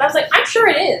projects. And I was like, I'm sure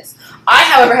it is. I,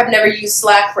 however, have never used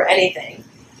Slack for anything.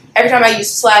 Every time I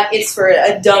use Slack, it's for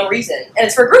a dumb reason. And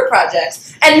it's for group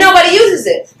projects. And nobody uses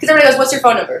it. Because everybody goes, what's your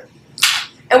phone number?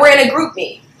 And we're in a group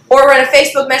meet. Or we're in a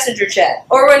Facebook Messenger chat.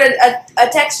 Or we're in a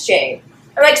text chain.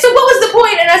 I'm like, so what was the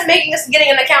point in us getting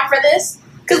an account for this?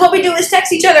 Because what we do is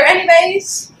text each other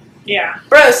anyways. Yeah.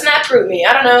 Bro, Snap group me.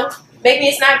 I don't know. Make me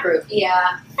a Snap group.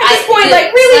 Yeah. At this point,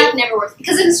 like, really? Slack never works.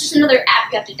 Because it's just another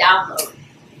app you have to download.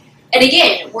 And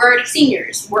again, we're already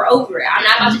seniors. We're over it. I'm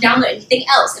not about to download anything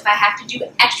else. If I have to do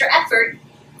extra effort,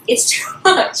 it's too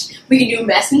much. We can do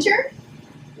Messenger.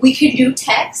 We can do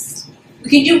text. We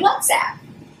can do WhatsApp.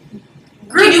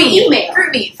 Group do me. email.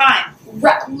 Group me. Fine.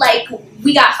 Like,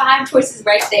 we got 5 choices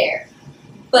right there.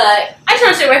 But I just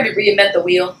understand we have to reinvent the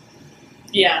wheel.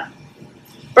 Yeah.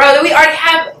 Bro,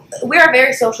 we're a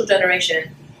very social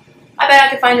generation. I bet I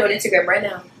can find you on Instagram right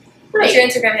now. What's your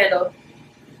Instagram handle?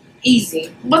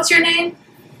 Easy. What's your name?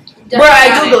 Bro, I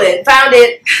Googled it. Found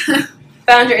it.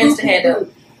 Found your Insta handle.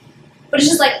 But it's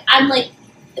just like, I'm like,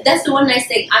 that's the one nice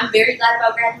thing. I'm very glad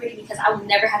about graduating because I will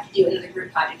never have to do another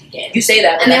group project again. You say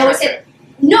that, but And they that's always not say,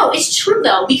 no, it's true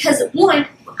though, because one,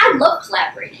 I love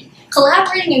collaborating.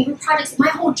 Collaborating in group projects, my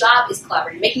whole job is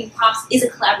collaborating. Making props is a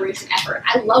collaboration effort.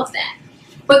 I love that.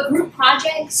 But group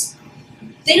projects,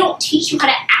 they don't teach you how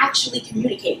to actually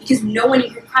communicate because no one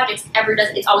in group projects ever does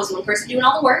it. It's always one person doing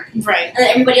all the work. Right. And then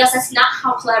everybody else, that's not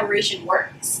how collaboration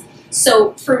works.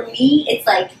 So for me, it's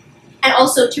like, and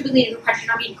also typically in a group project,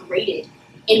 you're not being graded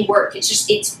in work.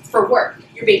 It's for work.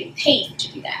 You're being paid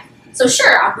to do that. So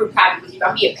sure, I'll group project with you.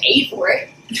 I'm being paid for it.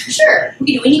 Sure,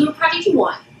 we can do any group project you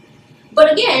want.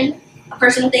 But again, a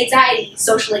person with anxiety,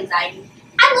 social anxiety,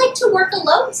 I like to work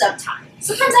alone sometimes.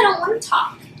 Sometimes I don't want to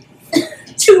talk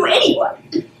to anyone,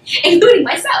 including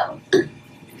myself.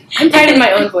 I'm finding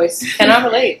my own voice. Cannot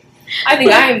relate. I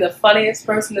think I am the funniest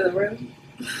person in the room.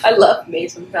 I love me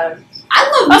sometimes. I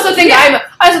love I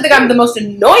also think I'm the most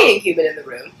annoying human in the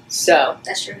room. So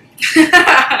That's true.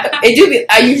 I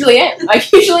usually am.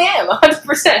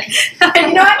 100%. And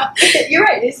you know what? You're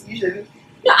right. It's usually.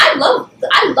 No, I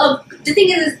love, the thing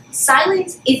is,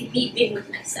 silence is me being with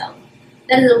myself.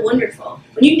 That is wonderful.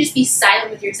 When you can just be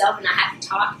silent with yourself and not have to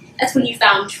talk, that's when you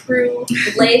found true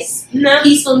bliss, No.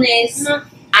 peacefulness. No.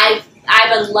 I've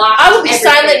unlocked I will be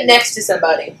everything. silent next to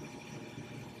somebody.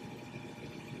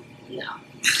 No.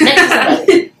 Next to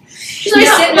somebody. Just like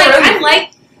No, sitting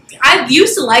like, I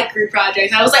used to like group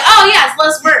projects. I was like, oh yeah, it's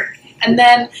less work. And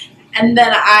then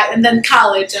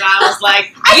college, and I was like,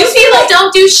 you people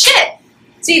don't do shit.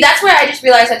 See, that's where I just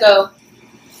realized I go,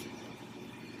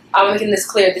 I'm making this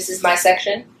clear. This is my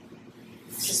section.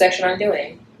 This is the section I'm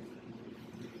doing.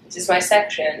 This is my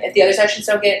section. If the other sections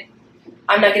don't get,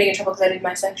 I'm not getting in trouble because I did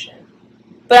my section.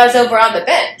 But I was over on the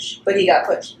bench, but he got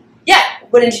pushed. Yeah,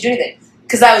 why didn't you do anything?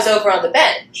 Because I was over on the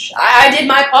bench. I did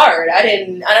my part. I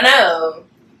don't know.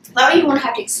 Why would you want to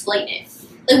have to explain it?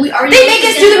 Like, we already They know make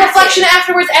this us do the happens. reflection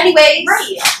afterwards anyways.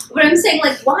 Right. But I'm saying,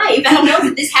 like, why? If we know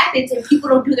that this happens and people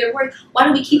don't do their work, why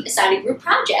do we keep assigning group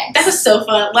projects? That was so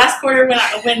fun. Last quarter when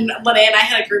Lene and I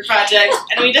had a group project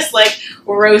and we just like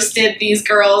roasted these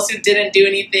girls who didn't do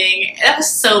anything. That was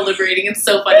so liberating and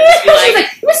so fun to just be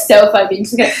like, It was so fun being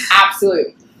just an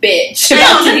absolute bitch.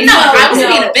 I wasn't No.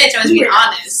 being a bitch. I was being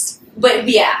honest. But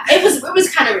yeah, it was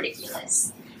kind of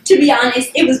ridiculous. To be honest,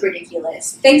 it was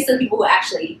ridiculous. Thanks to the people who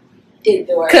actually did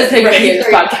the work. Because they're going to hear this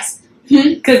Very podcast.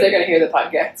 Hmm? Because they're going to hear the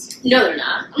podcast. No, they're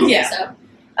not. I don't Yeah. think so. And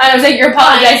I was like, you're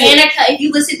apologizing. Annika, if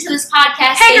you listen to this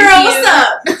podcast, Hey thank girl, you. what's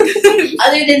up?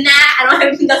 Other than that, I don't have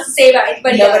anything else to say about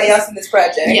anybody Nobody else in this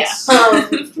project. Yeah.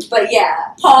 But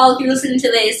yeah, Paul, if you're listening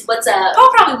to this, what's up? Paul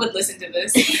probably would listen to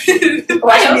this.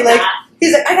 Watch him be like, not.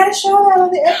 he's like, I got a shout out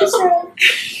on the episode.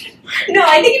 No,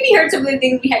 I think if he heard some of the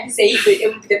things we had to say,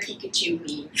 it would be the Pikachu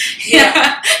meme.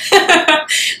 Yeah.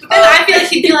 But then I feel like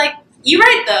he'd be like, you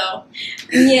right though.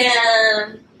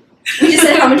 Yeah. We just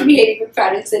said how much we hated group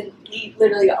projects, and we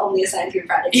literally only assigned group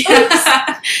projects.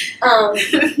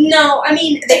 No, I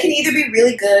mean, They can either be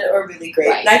really good or really great.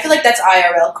 Right. And I feel like that's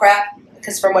IRL crap.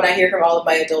 Because from what I hear from all of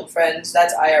my adult friends,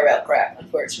 that's IRL crap,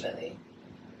 unfortunately.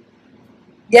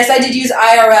 Yes, I did use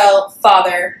IRL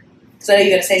father, because I know you're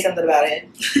going to say something about it.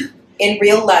 In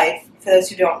real life, for those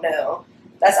who don't know,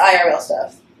 that's IRL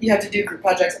stuff. You have to do group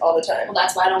projects all the time. well,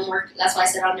 that's why I don't work. That's why I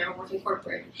said I'll never work in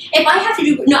corporate. If I have to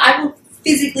do, no, I will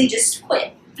physically just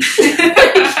quit.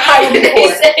 I will be They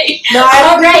bored. say, No, I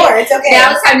All don't right. more. It's okay.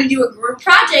 now it's time to do a group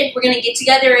project. We're gonna get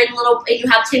together in a little, and you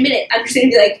have 10 minutes. I'm just gonna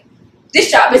be like, this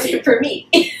job isn't for me.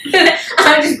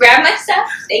 I'll just grab my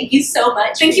stuff. Thank you so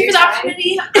much. Thank you for your the time.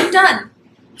 opportunity. I'm done.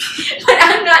 But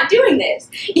I'm not doing this.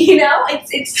 You know,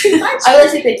 it's too much. I would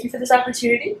like to thank you for this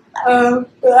opportunity. But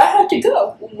I have to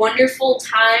go. Wonderful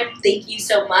time. Thank you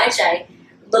so much. I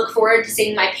look forward to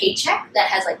seeing my paycheck that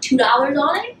has like $2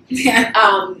 on it. Yeah.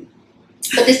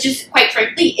 But this just, quite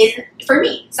frankly, isn't for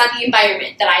me. It's not the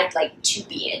environment that I'd like to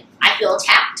be in. I feel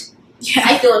attacked. Yeah.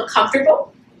 I feel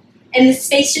uncomfortable. And this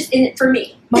space just isn't for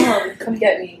me. Mom, come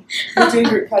get me. We're doing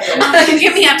group projects. Come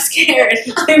get me, I'm scared.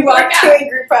 We're doing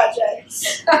group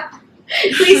projects.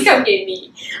 Please come get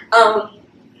me. But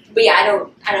yeah,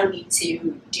 I don't need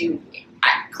to do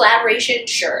collaboration.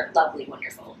 Sure, lovely,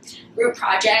 wonderful. Group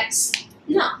projects,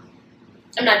 no,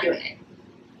 I'm not doing it.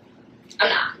 I'm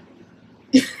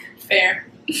not. Fair.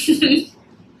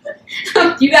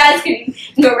 You guys can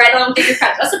go right on with your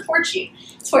project. I'll support you.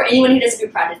 Support anyone who does a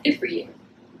good project. Good for you.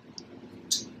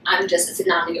 It's a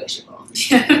non-negotiable.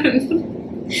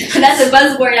 That's a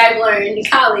buzzword I've learned in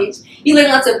college. You learn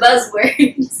lots of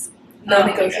buzzwords.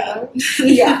 Non-negotiable.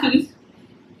 Yeah.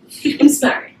 I'm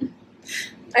smart.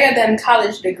 I got them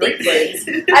college degree words.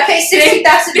 I pay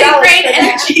 $60,000 Big brain for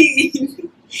that. energy.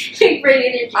 Big brain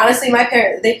energy. Honestly, my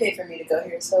parents, they pay for me to go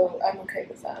here, so I'm okay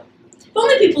with that. If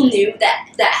only people knew that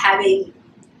having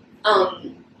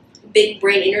big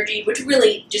brain energy, which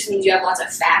really just means you have lots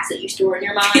of facts that you store in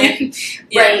your mind,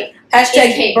 Yeah. right?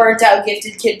 Hashtag burnt out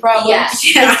gifted kid problems.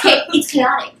 Yeah. Yeah. It's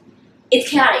chaotic. It's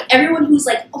chaotic. Everyone who's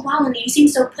like, oh wow, Linda, you seem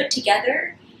so put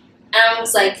together. And I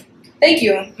was like, Thank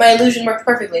you. My illusion worked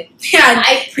perfectly. Yeah.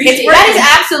 I appreciate That it. is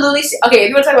absolutely okay. If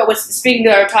you want to talk about what's speaking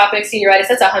to our topic, senioritis,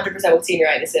 that's 100% what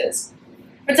senioritis is.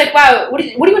 It's like, wow, what do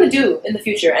you want to do in the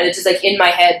future? And it's just like in my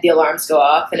head, the alarms go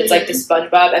off, and it's like the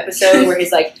SpongeBob episode where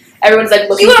he's like, everyone's like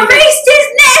looking. You through erased his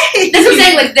name! That's what I'm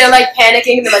saying. Like they're like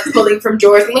panicking, and they're like pulling from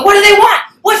drawers, and like, what do they want?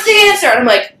 What's the answer? And I'm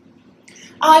like,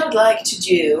 I would like to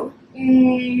do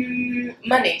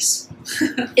monies.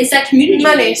 It's that community.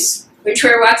 Monies. Where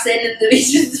Troy walks in and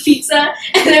it's just the pizza,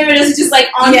 and everybody's just like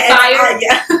on Yeah, fire.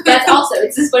 yeah. That's also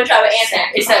it's the SpongeBob and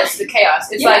that. It's the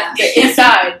chaos. It's Yeah. like the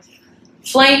inside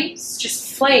flames,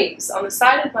 just flames on the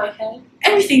side of my head.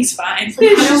 Everything's fine. It's I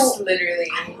don't- just literally.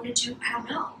 I want to do. I don't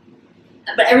know.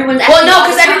 But everyone's Well, asking no, all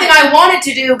because the everything time. I wanted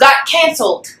to do got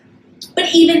canceled,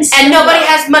 But even still, and nobody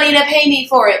has money to pay me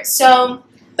for it. So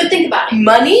But think about it.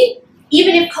 money.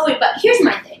 Even if COVID, but here's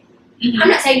my thing. Mhm. I'm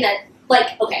not saying that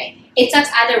like okay, it sucks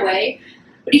either way.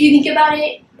 But if you think about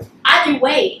it, either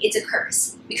way, it's a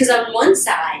curse. Because on one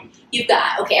side, you've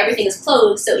got, okay, everything is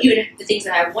closed, so even if the things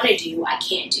that I want to do, I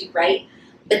can't do, right?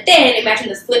 But then, imagine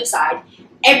the flip side.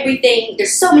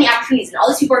 There's so many opportunities, and all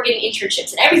these people are getting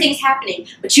internships, and everything's happening,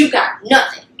 but you've got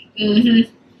nothing.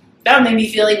 Mm-hmm. That would make me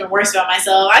feel even worse about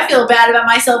myself. I feel bad about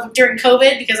myself during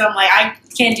COVID because I'm like, I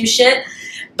can't do shit.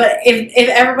 But if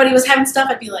everybody was having stuff,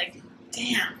 I'd be like,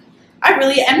 damn, I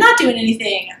really am not doing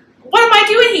anything. What am I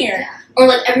doing here? Or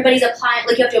like everybody's applying,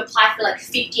 like you have to apply for like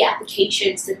 50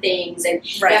 applications to things, and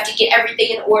you have to get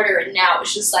everything in order, and now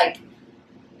it's just like,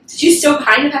 you still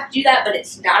kind of have to do that, but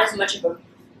it's not as much of a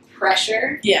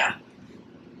pressure. Yeah.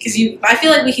 Because I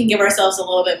feel like we can give ourselves a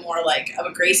little bit more like of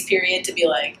a grace period to be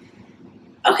like,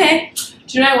 okay.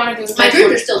 Do you know what I want to do? With My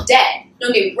dreams are still dead,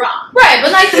 don't get me wrong. Right,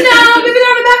 but like, maybe they're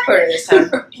on the back burner this time.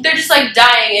 They're just like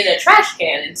dying in a trash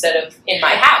can instead of in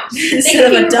my house. Instead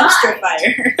of can a be dumpster revived.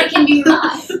 fire. It can be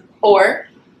revived. Or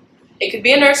it could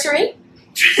be a nursery.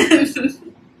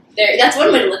 That's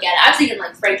one way to look at it. I was thinking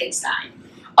like Frankenstein.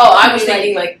 Oh, I was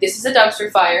thinking like this is a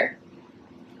dumpster fire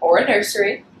or a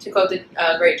nursery, to quote the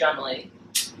great John Mulaney.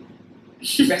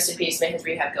 Rest in peace, may his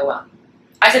rehab go well.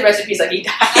 I said rest in peace like he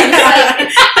died.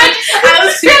 I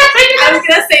was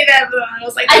gonna say that, but I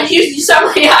was like, You saw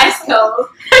my eyes go.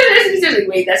 Seriously,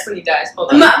 wait, that's when he dies.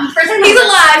 Hold on. First time he's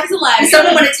alive. He's alive. Did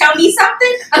someone want to tell me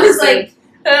something? I was like,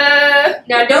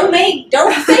 now don't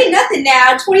say nothing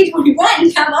now.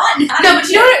 2021, come on. No, but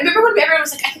you know what? Remember when everyone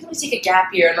was like, I think I'm gonna take a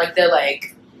gap year, and like the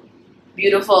like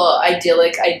beautiful,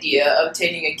 idyllic idea of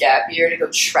taking a gap year to go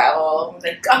travel.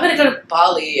 Like, I'm gonna go to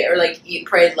Bali or like eat,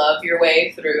 pray, love your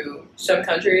way through some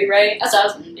country, right? That's what I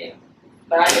was going to do.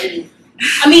 But I didn't.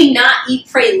 I mean, not eat,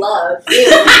 pray, love. Ew.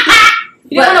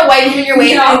 You don't want to white woman your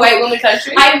way No. through a white woman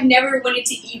country. I've never wanted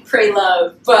to eat, pray,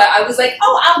 love. But I was like,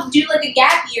 oh, I'll do like a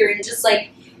gap year and just like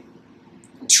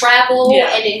travel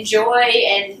Yeah. and enjoy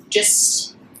and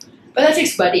just. But that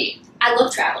takes money. I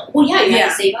love traveling. Well, yeah, you Yeah.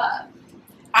 have to save up.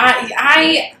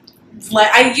 I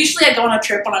usually I go on a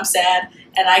trip when I'm sad,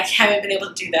 and I haven't been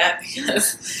able to do that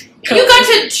because You got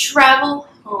to travel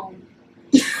home.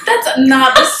 That's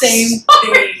not the same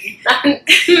thing.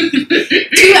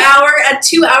 A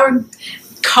 2 hour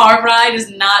car ride is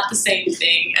not the same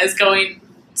thing as going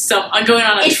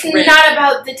on a It's trip. not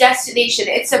about the destination.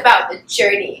 It's about the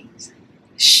journey.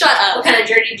 Shut What up. kind of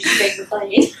journey did you make the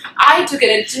plane? I took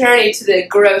a journey to the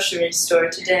grocery store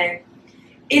today.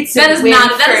 It's That a is win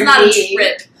not for a me.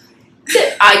 trip.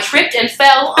 I tripped and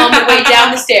fell on the way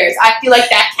down the stairs. I feel like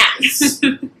that counts.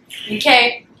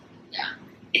 Okay? Yeah.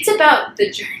 It's about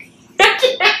the journey.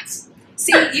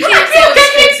 See, you I can't feel say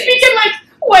good those speaking like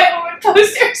white woman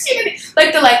posters. You know,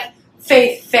 like the like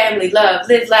faith, family, love,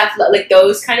 live, laugh, love, like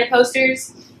those kind of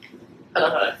posters.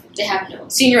 Hold on. They have no.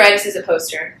 Senioritis is a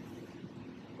poster.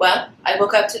 Well, I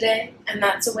woke up today and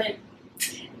that's a win.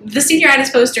 The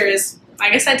senioritis poster is. I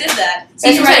guess I did that.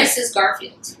 That's what I'm Senioritis is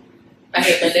Garfield. I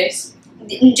hate Mondays.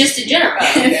 Just in general.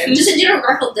 Okay. Just in general,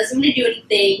 Garfield doesn't want to do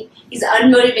anything. He's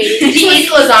unmotivated. He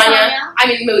eats lasagna. I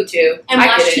mean, mood too. And I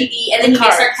watch get it. TV, and then he Carbs.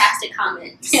 makes sarcastic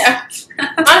comments. Yeah.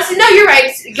 Honestly, no, you're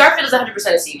right. Garfield is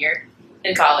 100% a senior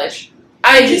in college.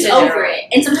 I mean, He's just in over general. it.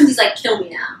 And sometimes he's like, kill me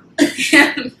now.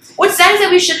 What's sad is that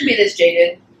we shouldn't be this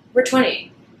jaded. We're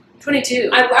 20. 22.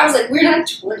 I was like, we're not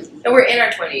 20. And we're in our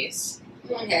 20s.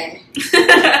 Okay.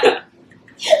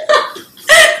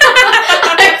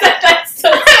 That's so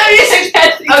okay,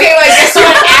 well, I guess you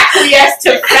want to acquiesce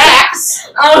to facts.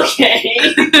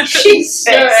 Okay. She's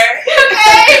Sure.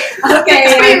 Okay. Okay.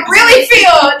 That's what you really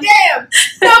feel. Damn.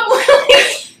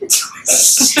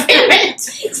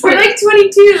 We're like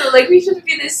 22. Like, we shouldn't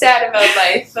be this sad about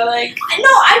life. But, like,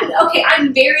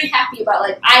 I'm very happy about,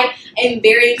 like, I am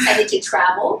very excited to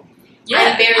travel.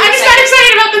 I'm very I'm just not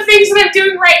excited about the things that I'm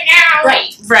doing right now.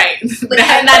 Right. Right.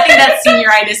 And I think that's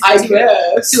senioritis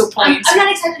to a point. I'm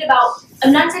not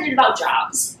excited about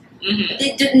jobs.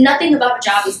 Mm-hmm. Nothing about a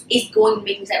job is going to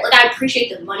make me sad. Like, I appreciate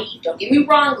the money. Don't get me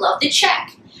wrong. Love the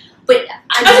check. But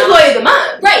I'm I'm not, employee of the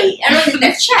month. right. I don't think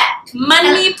that's check.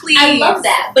 Money, please. I love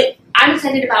that. But I'm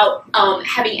excited about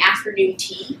having afternoon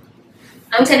tea.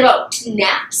 I'm excited about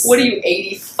naps. What are you,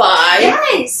 85?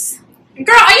 Yes.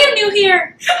 Girl, are you new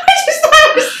here? I just thought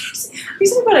it was... You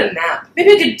said about a nap. Maybe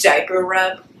a good diaper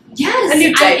rub. Yes. A new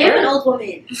I am diaper. an old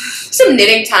woman. Some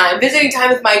knitting time. Visiting time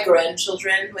with my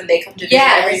grandchildren when they come to visit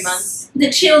every month. The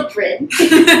children.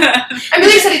 I'm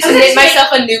really excited to I'm knit excited to myself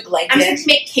a new blanket. I'm excited to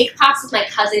make cake pops with my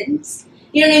cousins.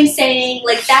 You know what I'm saying?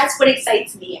 Like, that's what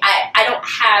excites me. I don't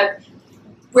have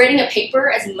writing a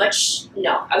paper as much.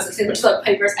 No, I was going to say much about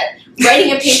papers.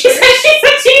 Writing a paper.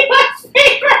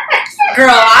 Girl,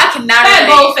 I cannot That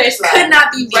relate. goldfish laugh. Could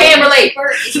not be Can't Writing a relate.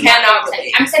 paper is Cannot not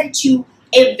relate. I'm excited to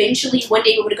eventually one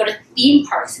day be able to go to theme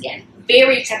parks again.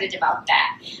 Very excited about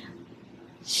that.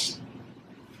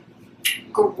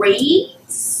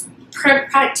 Grades,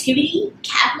 productivity,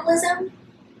 capitalism.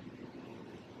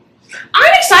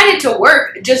 I'm excited to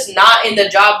work, just not in the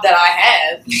job that I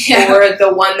have Yeah. or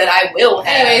the one that I will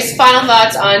have. Anyways, final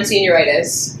thoughts on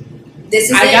senioritis. This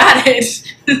is I it. got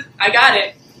it. I got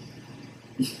it.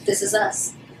 This is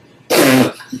us.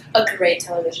 A great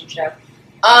television show.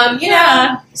 You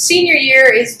know, senior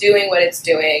year is doing what it's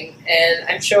doing, and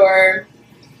I'm sure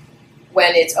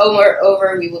when it's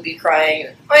over, we will be crying.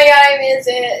 Oh my god, I miss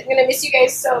it. I'm gonna miss you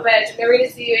guys so much. I'm never gonna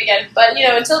see you again. But you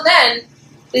know, until then,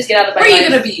 please get out of my Where life. are you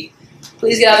gonna be?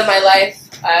 Please get out of my life.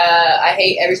 I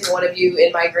hate every single one of you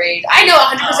in my grade. I know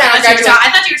 100% on graduation.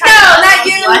 I thought you were talking No, about not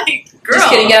you. Like, girl. Just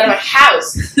kidding, get out of my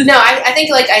house. No, I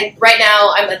think like right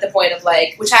now I'm at the point of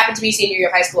like, which happened to me senior year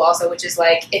of high school also, which is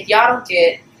like, if y'all don't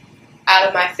get out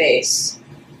of my face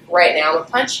right now, I'm gonna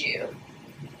punch you.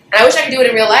 And I wish I could do it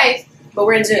in real life, but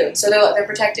we're in Zoom, so they're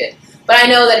protected. But I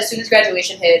know that as soon as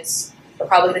graduation hits, we're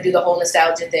probably gonna do the whole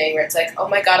nostalgia thing where it's like, oh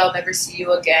my god, I'll never see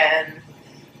you again.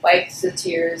 Wipes the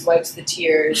tears,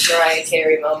 Mariah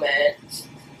Carey moment.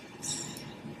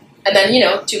 And then,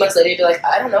 2 months later, you'd be like,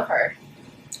 I don't know her.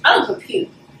 I don't compute.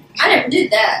 I never did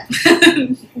that.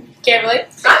 Can't relate?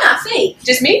 I'm not fake.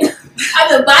 Just me?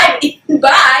 I'm a bye. Bye. No,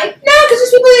 because there's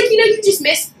people like, you just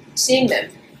miss seeing them.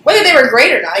 Whether they were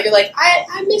great or not, you're like,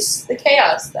 I miss the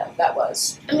chaos that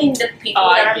was. I mean, the people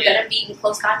Oh, that I I'm get going to be in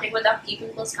close contact with, I'll keep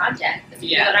in close contact. The people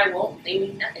Yeah. that I won't, they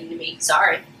mean nothing to me.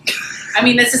 Sorry. I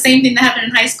mean, that's the same thing that happened in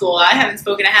high school. I haven't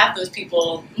spoken to half those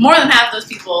people, more than half those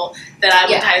people that I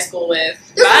went to high school with.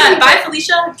 Bye,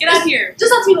 Felicia. Get out of here.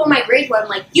 Just lots of people in my grade where I'm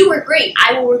like, you were great.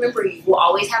 I will remember you. We'll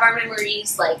always have our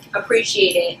memories. Like,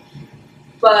 appreciate it.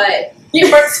 But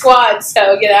You weren't squad,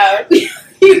 so get out.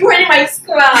 you were in my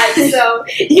squad, so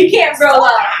you can't grow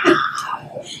up.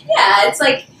 Yeah, it's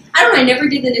like, I don't know. I never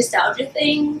did the nostalgia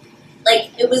thing. Like,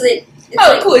 it's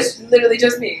Oh, like, cool. It's literally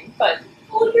just me. Fun.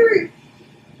 well, you're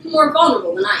more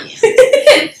vulnerable than I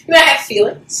am. I have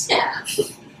feelings. Yeah.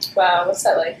 Wow, what's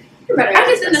that like? You're better. I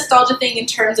just the nostalgia thing in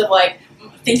terms of like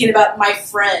thinking about my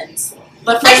friends.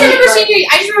 I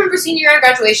just remember senior year on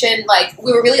graduation, like,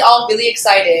 we were all really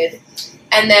excited.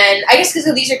 And then, I guess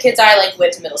because these are kids I, like,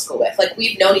 went to middle school with. Like,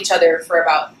 we've known each other for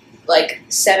about, like,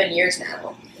 7 years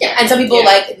now. Yeah. And some people, Yeah.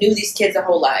 like, knew these kids their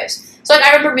whole lives. So, like,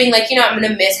 I remember being like, I'm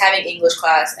going to miss having English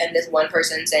class and this one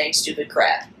person saying stupid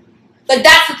crap. Like,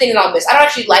 that's the thing that I'll miss. I don't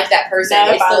actually like that person. That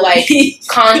It's the, bothered like, me. I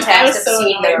context was of so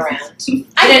seeing them annoyed. around. You know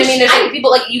what I mean? There's, like,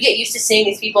 people, like, you get used to seeing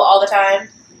these people all the time.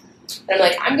 And I'm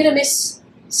like, I'm going to miss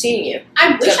seeing you.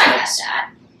 I wish I had Sometimes.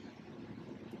 that.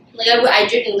 Like, I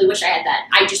genuinely wish I had that.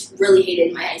 I just really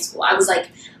hated my high school. I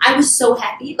was so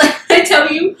happy. Like, I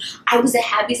tell you, I was the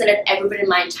happiest that I've ever been in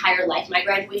my entire life. My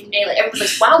graduation day, like, everyone's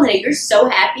like, wow, Lena, you're so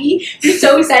happy. You're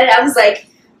so excited. I was like,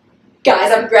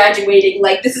 guys, I'm graduating.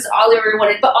 Like, this is all I ever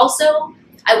wanted. But also,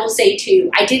 I will say, too,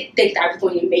 I didn't think that I was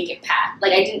going to make it past.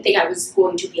 Like, I didn't think I was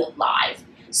going to be alive.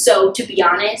 So, to be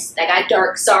honest, that got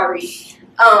dark, sorry.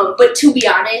 But to be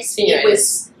honest, it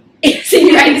was... That's the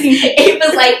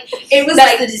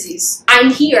disease.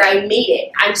 I'm here, I made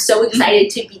it. I'm so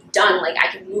excited to be done. Like, I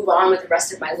can move on with the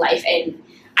rest of my life, and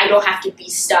I don't have to be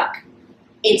stuck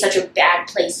in such a bad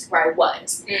place where I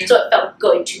was. So it felt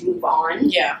good to move on.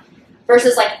 Yeah.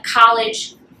 Versus, like,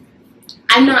 college,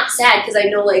 I'm not sad because I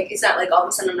know, like, it's not like all of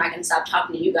a sudden I'm not going to stop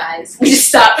talking to you guys. We just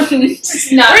stop.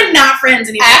 We're not friends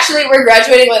anymore. Actually, we're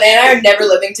graduating. Lynn and I are never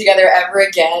living together ever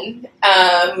again.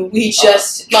 We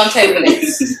just long-time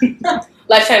roommates.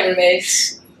 Lifetime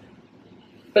roommates.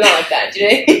 But not like that, do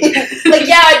they? Like,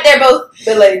 yeah, they're both,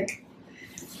 but like...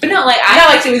 But no, like, not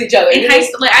like two with each other. In high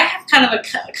school, like, I have kind of a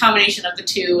combination of the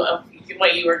two of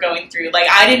what you were going through. Like,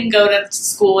 I didn't go to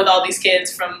school with all these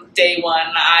kids from day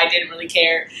one. I didn't really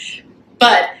care.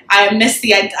 But I missed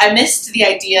the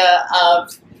idea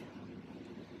of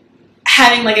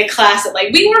having, like, a class that,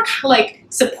 like, we were kind of, like,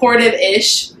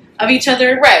 supportive-ish of each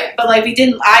other. Right. But, like,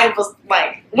 I was,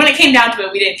 like, when it came down to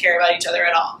it, we didn't care about each other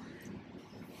at all.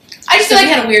 I just feel like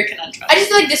kind of weird conundrum. I just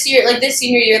feel like this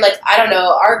senior year, like, I don't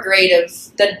know, our grade of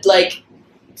the, like,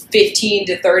 15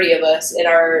 to 30 of us in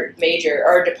our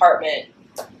department,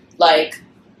 like,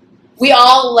 we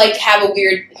all, like, have a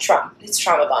weird it's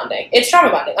trauma bonding. It's trauma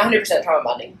bonding, 100% trauma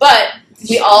bonding. But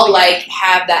we all, like,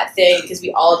 have that thing because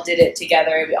we all did it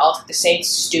together. We all took the same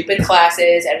stupid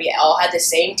classes, and we all had the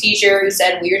same teacher who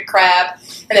said weird crap.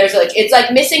 And there's, like, it's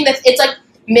like missing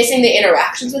the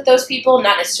interactions with those people,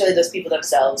 not necessarily those people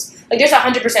themselves. Like, there's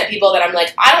 100% people that I'm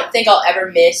like, I don't think I'll ever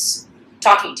miss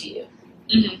talking to you.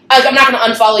 Mm-hmm. Like, I'm not going to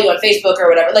unfollow you on Facebook or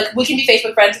whatever. Like, we can be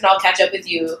Facebook friends and I'll catch up with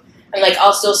you. And, like,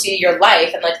 I'll still see your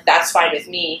life, and, like, that's fine with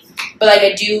me. But, like,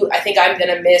 I think I'm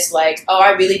going to miss, like, oh,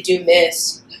 I really do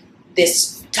miss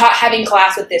this, having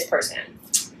class with this person.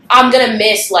 I'm going to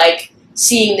miss, like,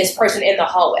 seeing this person in the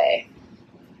hallway.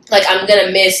 Like, I'm going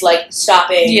to miss, like,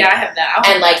 stopping. Yeah, I have that.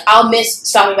 And, like, I'll miss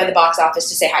stopping by the box office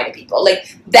to say hi to people.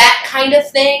 Like, that kind of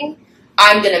thing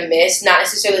I'm going to miss. Not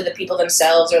necessarily the people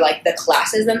themselves or, like, the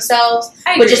classes themselves.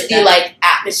 But just the, like,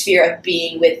 atmosphere of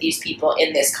being with these people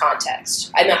in this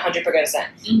context. I'm 100%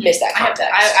 miss that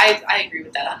context. I agree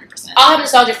with that 100%. I'll have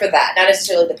nostalgia for that, not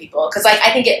necessarily the people. Because, like,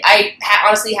 I think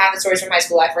honestly, half the stories from high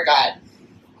school, I forgot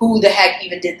who the heck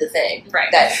even did the thing.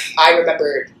 Right. That I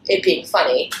remembered it being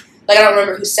funny. Like, I don't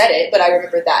remember who said it, but I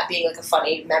remember that being, like, a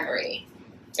funny memory.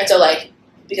 And so, like,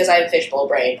 because I have a fishbowl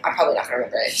brain, I'm probably not going to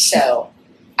remember it. So,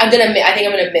 I think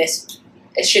I'm going to miss,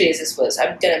 as shitty as this was,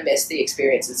 I'm going to miss the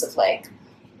experiences of, like,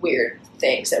 weird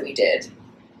things that we did.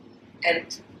 And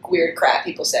weird crap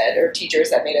people said, or teachers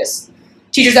that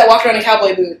walked around in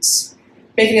cowboy boots,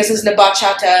 making us listen to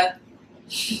bachata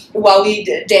while we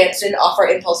danced and off our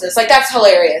impulses. Like, that's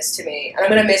hilarious to me. And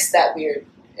I'm going to miss that weird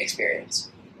experience.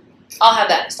 I'll have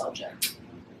that nostalgia.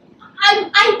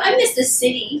 I miss the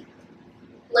city.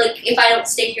 Like, if I don't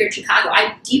stay here in Chicago,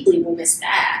 I deeply will miss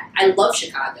that. I love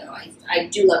Chicago. I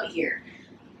do love it here.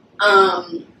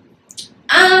 I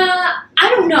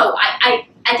don't know. I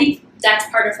think that's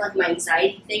part of, like, my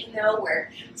anxiety thing, though,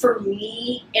 where for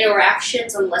me,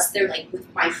 interactions, unless they're, like,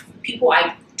 with my people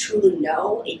I truly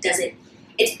know,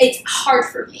 it's hard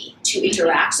for me to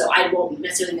interact, so I won't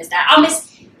necessarily miss that. I'll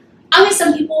miss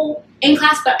some people in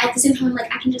class, but at the same time,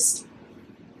 like,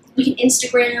 we can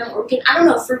Instagram, or I don't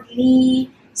know, for me,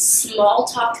 small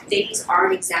talk things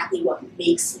aren't exactly what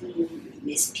makes me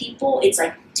miss people. It's,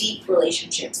 like, deep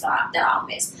relationships that I'll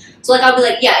miss. So, like, I'll be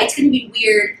like, yeah, it's going to be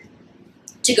weird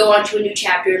to go on to a new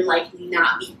chapter and, like,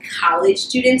 not be college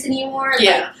students anymore.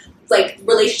 Yeah. Like,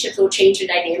 relationships will change and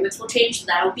dynamics will change, so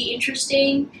that'll be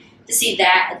interesting to see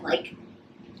that, and, like,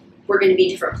 we're going to be in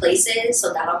different places,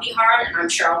 so that'll be hard, and I'm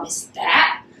sure I'll miss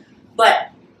that. But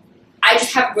I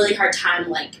just have a really hard time,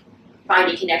 like,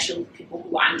 finding connection with people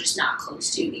who I'm just not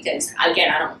close to, because,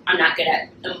 again, I'm not good at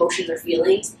emotions or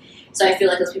feelings, so I feel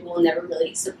like those people will never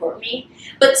really support me.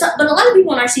 But a lot of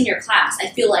people in our senior class, I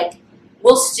feel like,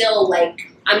 will still, like,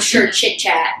 I'm sure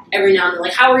chit-chat every now and then,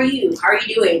 like, how are you? How are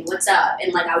you doing? What's up?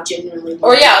 And, like, I'll genuinely...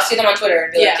 Or, yeah, I'll see them on Twitter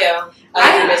and be like, yo, I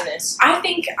have business. I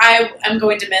think I am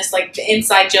going to miss, like, the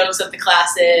inside jokes of the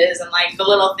classes and, like, the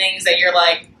little things that you're,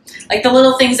 like, the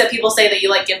little things that people say that you,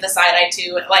 like, give the side eye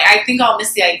to. Like, I think I'll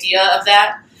miss the idea of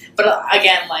that. But,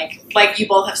 again, like you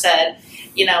both have said,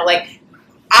 you know, like,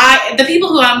 the people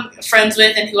who I'm friends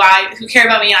with and who care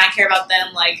about me and I care about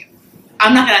them, like,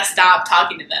 I'm not going to stop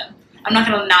talking to them. I'm not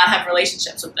gonna not have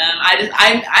relationships with them.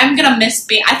 I'm gonna miss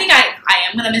being. I think I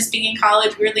am gonna miss being in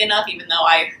college. Weirdly enough, even though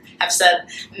I have said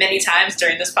many times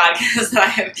during this podcast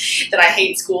that I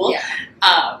hate school. Yeah.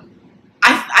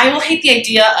 I will hate the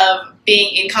idea of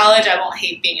being in college. I won't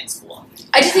hate being in school.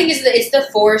 I just think it's the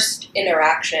forced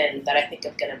interaction that I think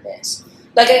I'm gonna miss.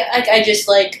 Like I just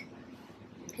like,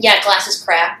 yeah, class is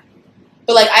crap,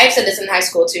 but like I've said this in high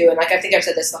school too, and like I think I've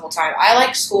said this the whole time. I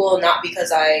like school not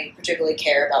because I particularly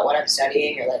care about what I'm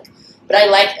studying or like, but I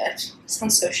like. It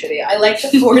sounds so shitty. I like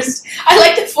the forced. I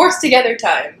like the forced together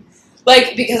time,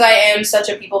 like because I am such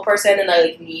a people person and I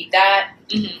like need that.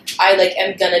 Mm-hmm. I like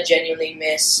am gonna genuinely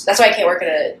miss. That's why I can't work in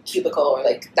a cubicle or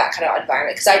like that kind of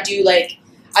environment because I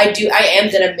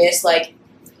am gonna miss like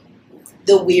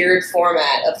the weird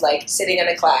format of like sitting in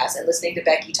a class and listening to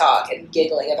Becky talk and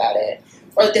giggling about it,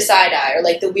 or like the side eye, or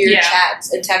like the weird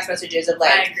chats and text messages of I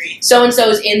like agree. so and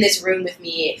so's in this room with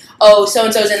me. Oh, so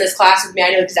and so's in this class with me. I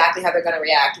know exactly how they're gonna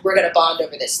react. We're gonna bond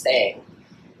over this thing.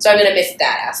 So I'm gonna miss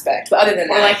that aspect. But other than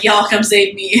Or that, like y'all come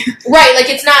save me. right? Like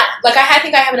it's not like I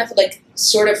think I have enough like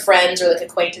sort of friends or like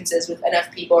acquaintances with enough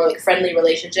people or like friendly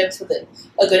relationships with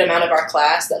a good amount of our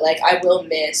class that like I will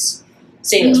miss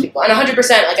seeing those people. And 100%,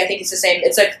 like I think it's the same.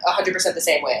 It's like 100% the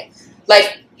same way.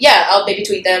 Like yeah, I'll maybe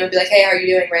tweet them and be like, hey, how are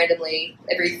you doing randomly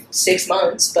every 6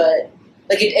 months? But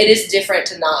like it is different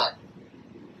to not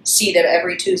see them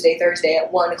every Tuesday, Thursday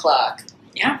at 1 o'clock.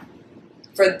 Yeah.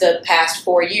 For the past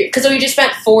 4 years, because we just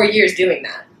spent 4 years doing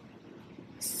that.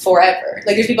 Forever.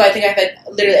 Like there's people I think I've had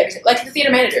literally every like the theater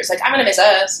managers. Like I'm gonna miss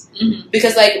us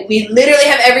because like we literally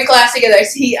have every class together. I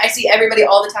see everybody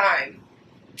all the time.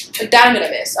 Like that I'm gonna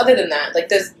miss. Other than that, like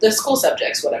the school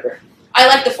subjects, whatever. I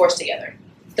like the forced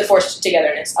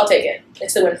togetherness. I'll take it.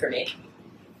 It's the win for me.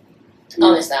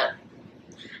 I'll miss that.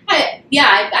 I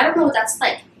don't know what that's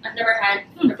like. I've never had.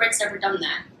 My friend's never done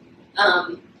that.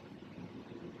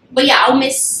 But yeah, I'll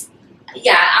miss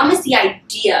the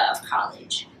idea of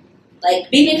college.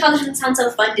 Like being in college doesn't sound so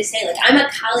fun to say. Like I'm a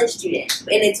college student,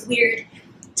 and it's weird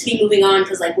to be moving on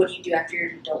because like, what do you do after you're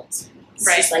an adult? It's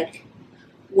Right. just like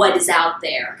what is out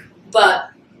there.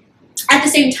 But at the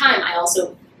same time, I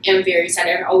also am very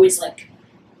excited. I've always like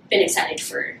been excited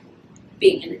for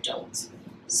being an adult.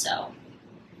 So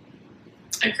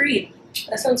Agreed.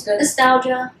 That sounds good.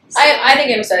 nostalgia. I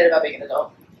think I'm excited about being an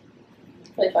adult.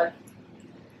 Really fun.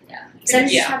 Excited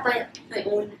to just have my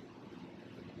own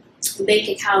bank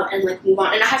account and like move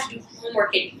on, and I have to do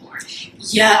homework anymore.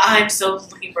 Yeah, I'm so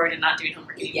looking forward to not doing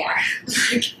homework anymore.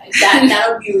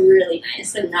 That'll be really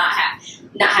nice, and not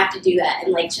have to do that,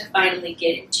 and like to finally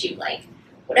get into like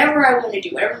whatever I want to do,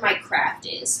 whatever my craft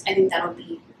is. I think that'll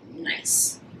be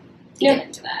nice to get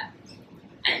into that,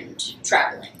 and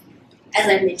traveling, as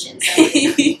I mentioned, so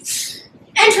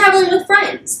and traveling with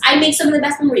friends. I make some of the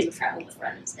best memories with traveling with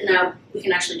friends, and now we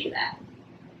can actually do that.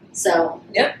 So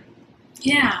Yeah.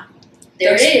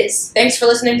 there it is. Thanks for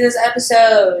listening to this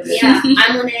episode. Yeah,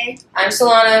 I'm Lene, I'm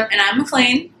Solana. And I'm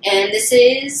McLean. and this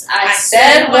is I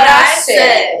said what I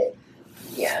said.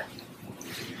 Yeah.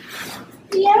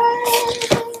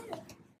 Yeah.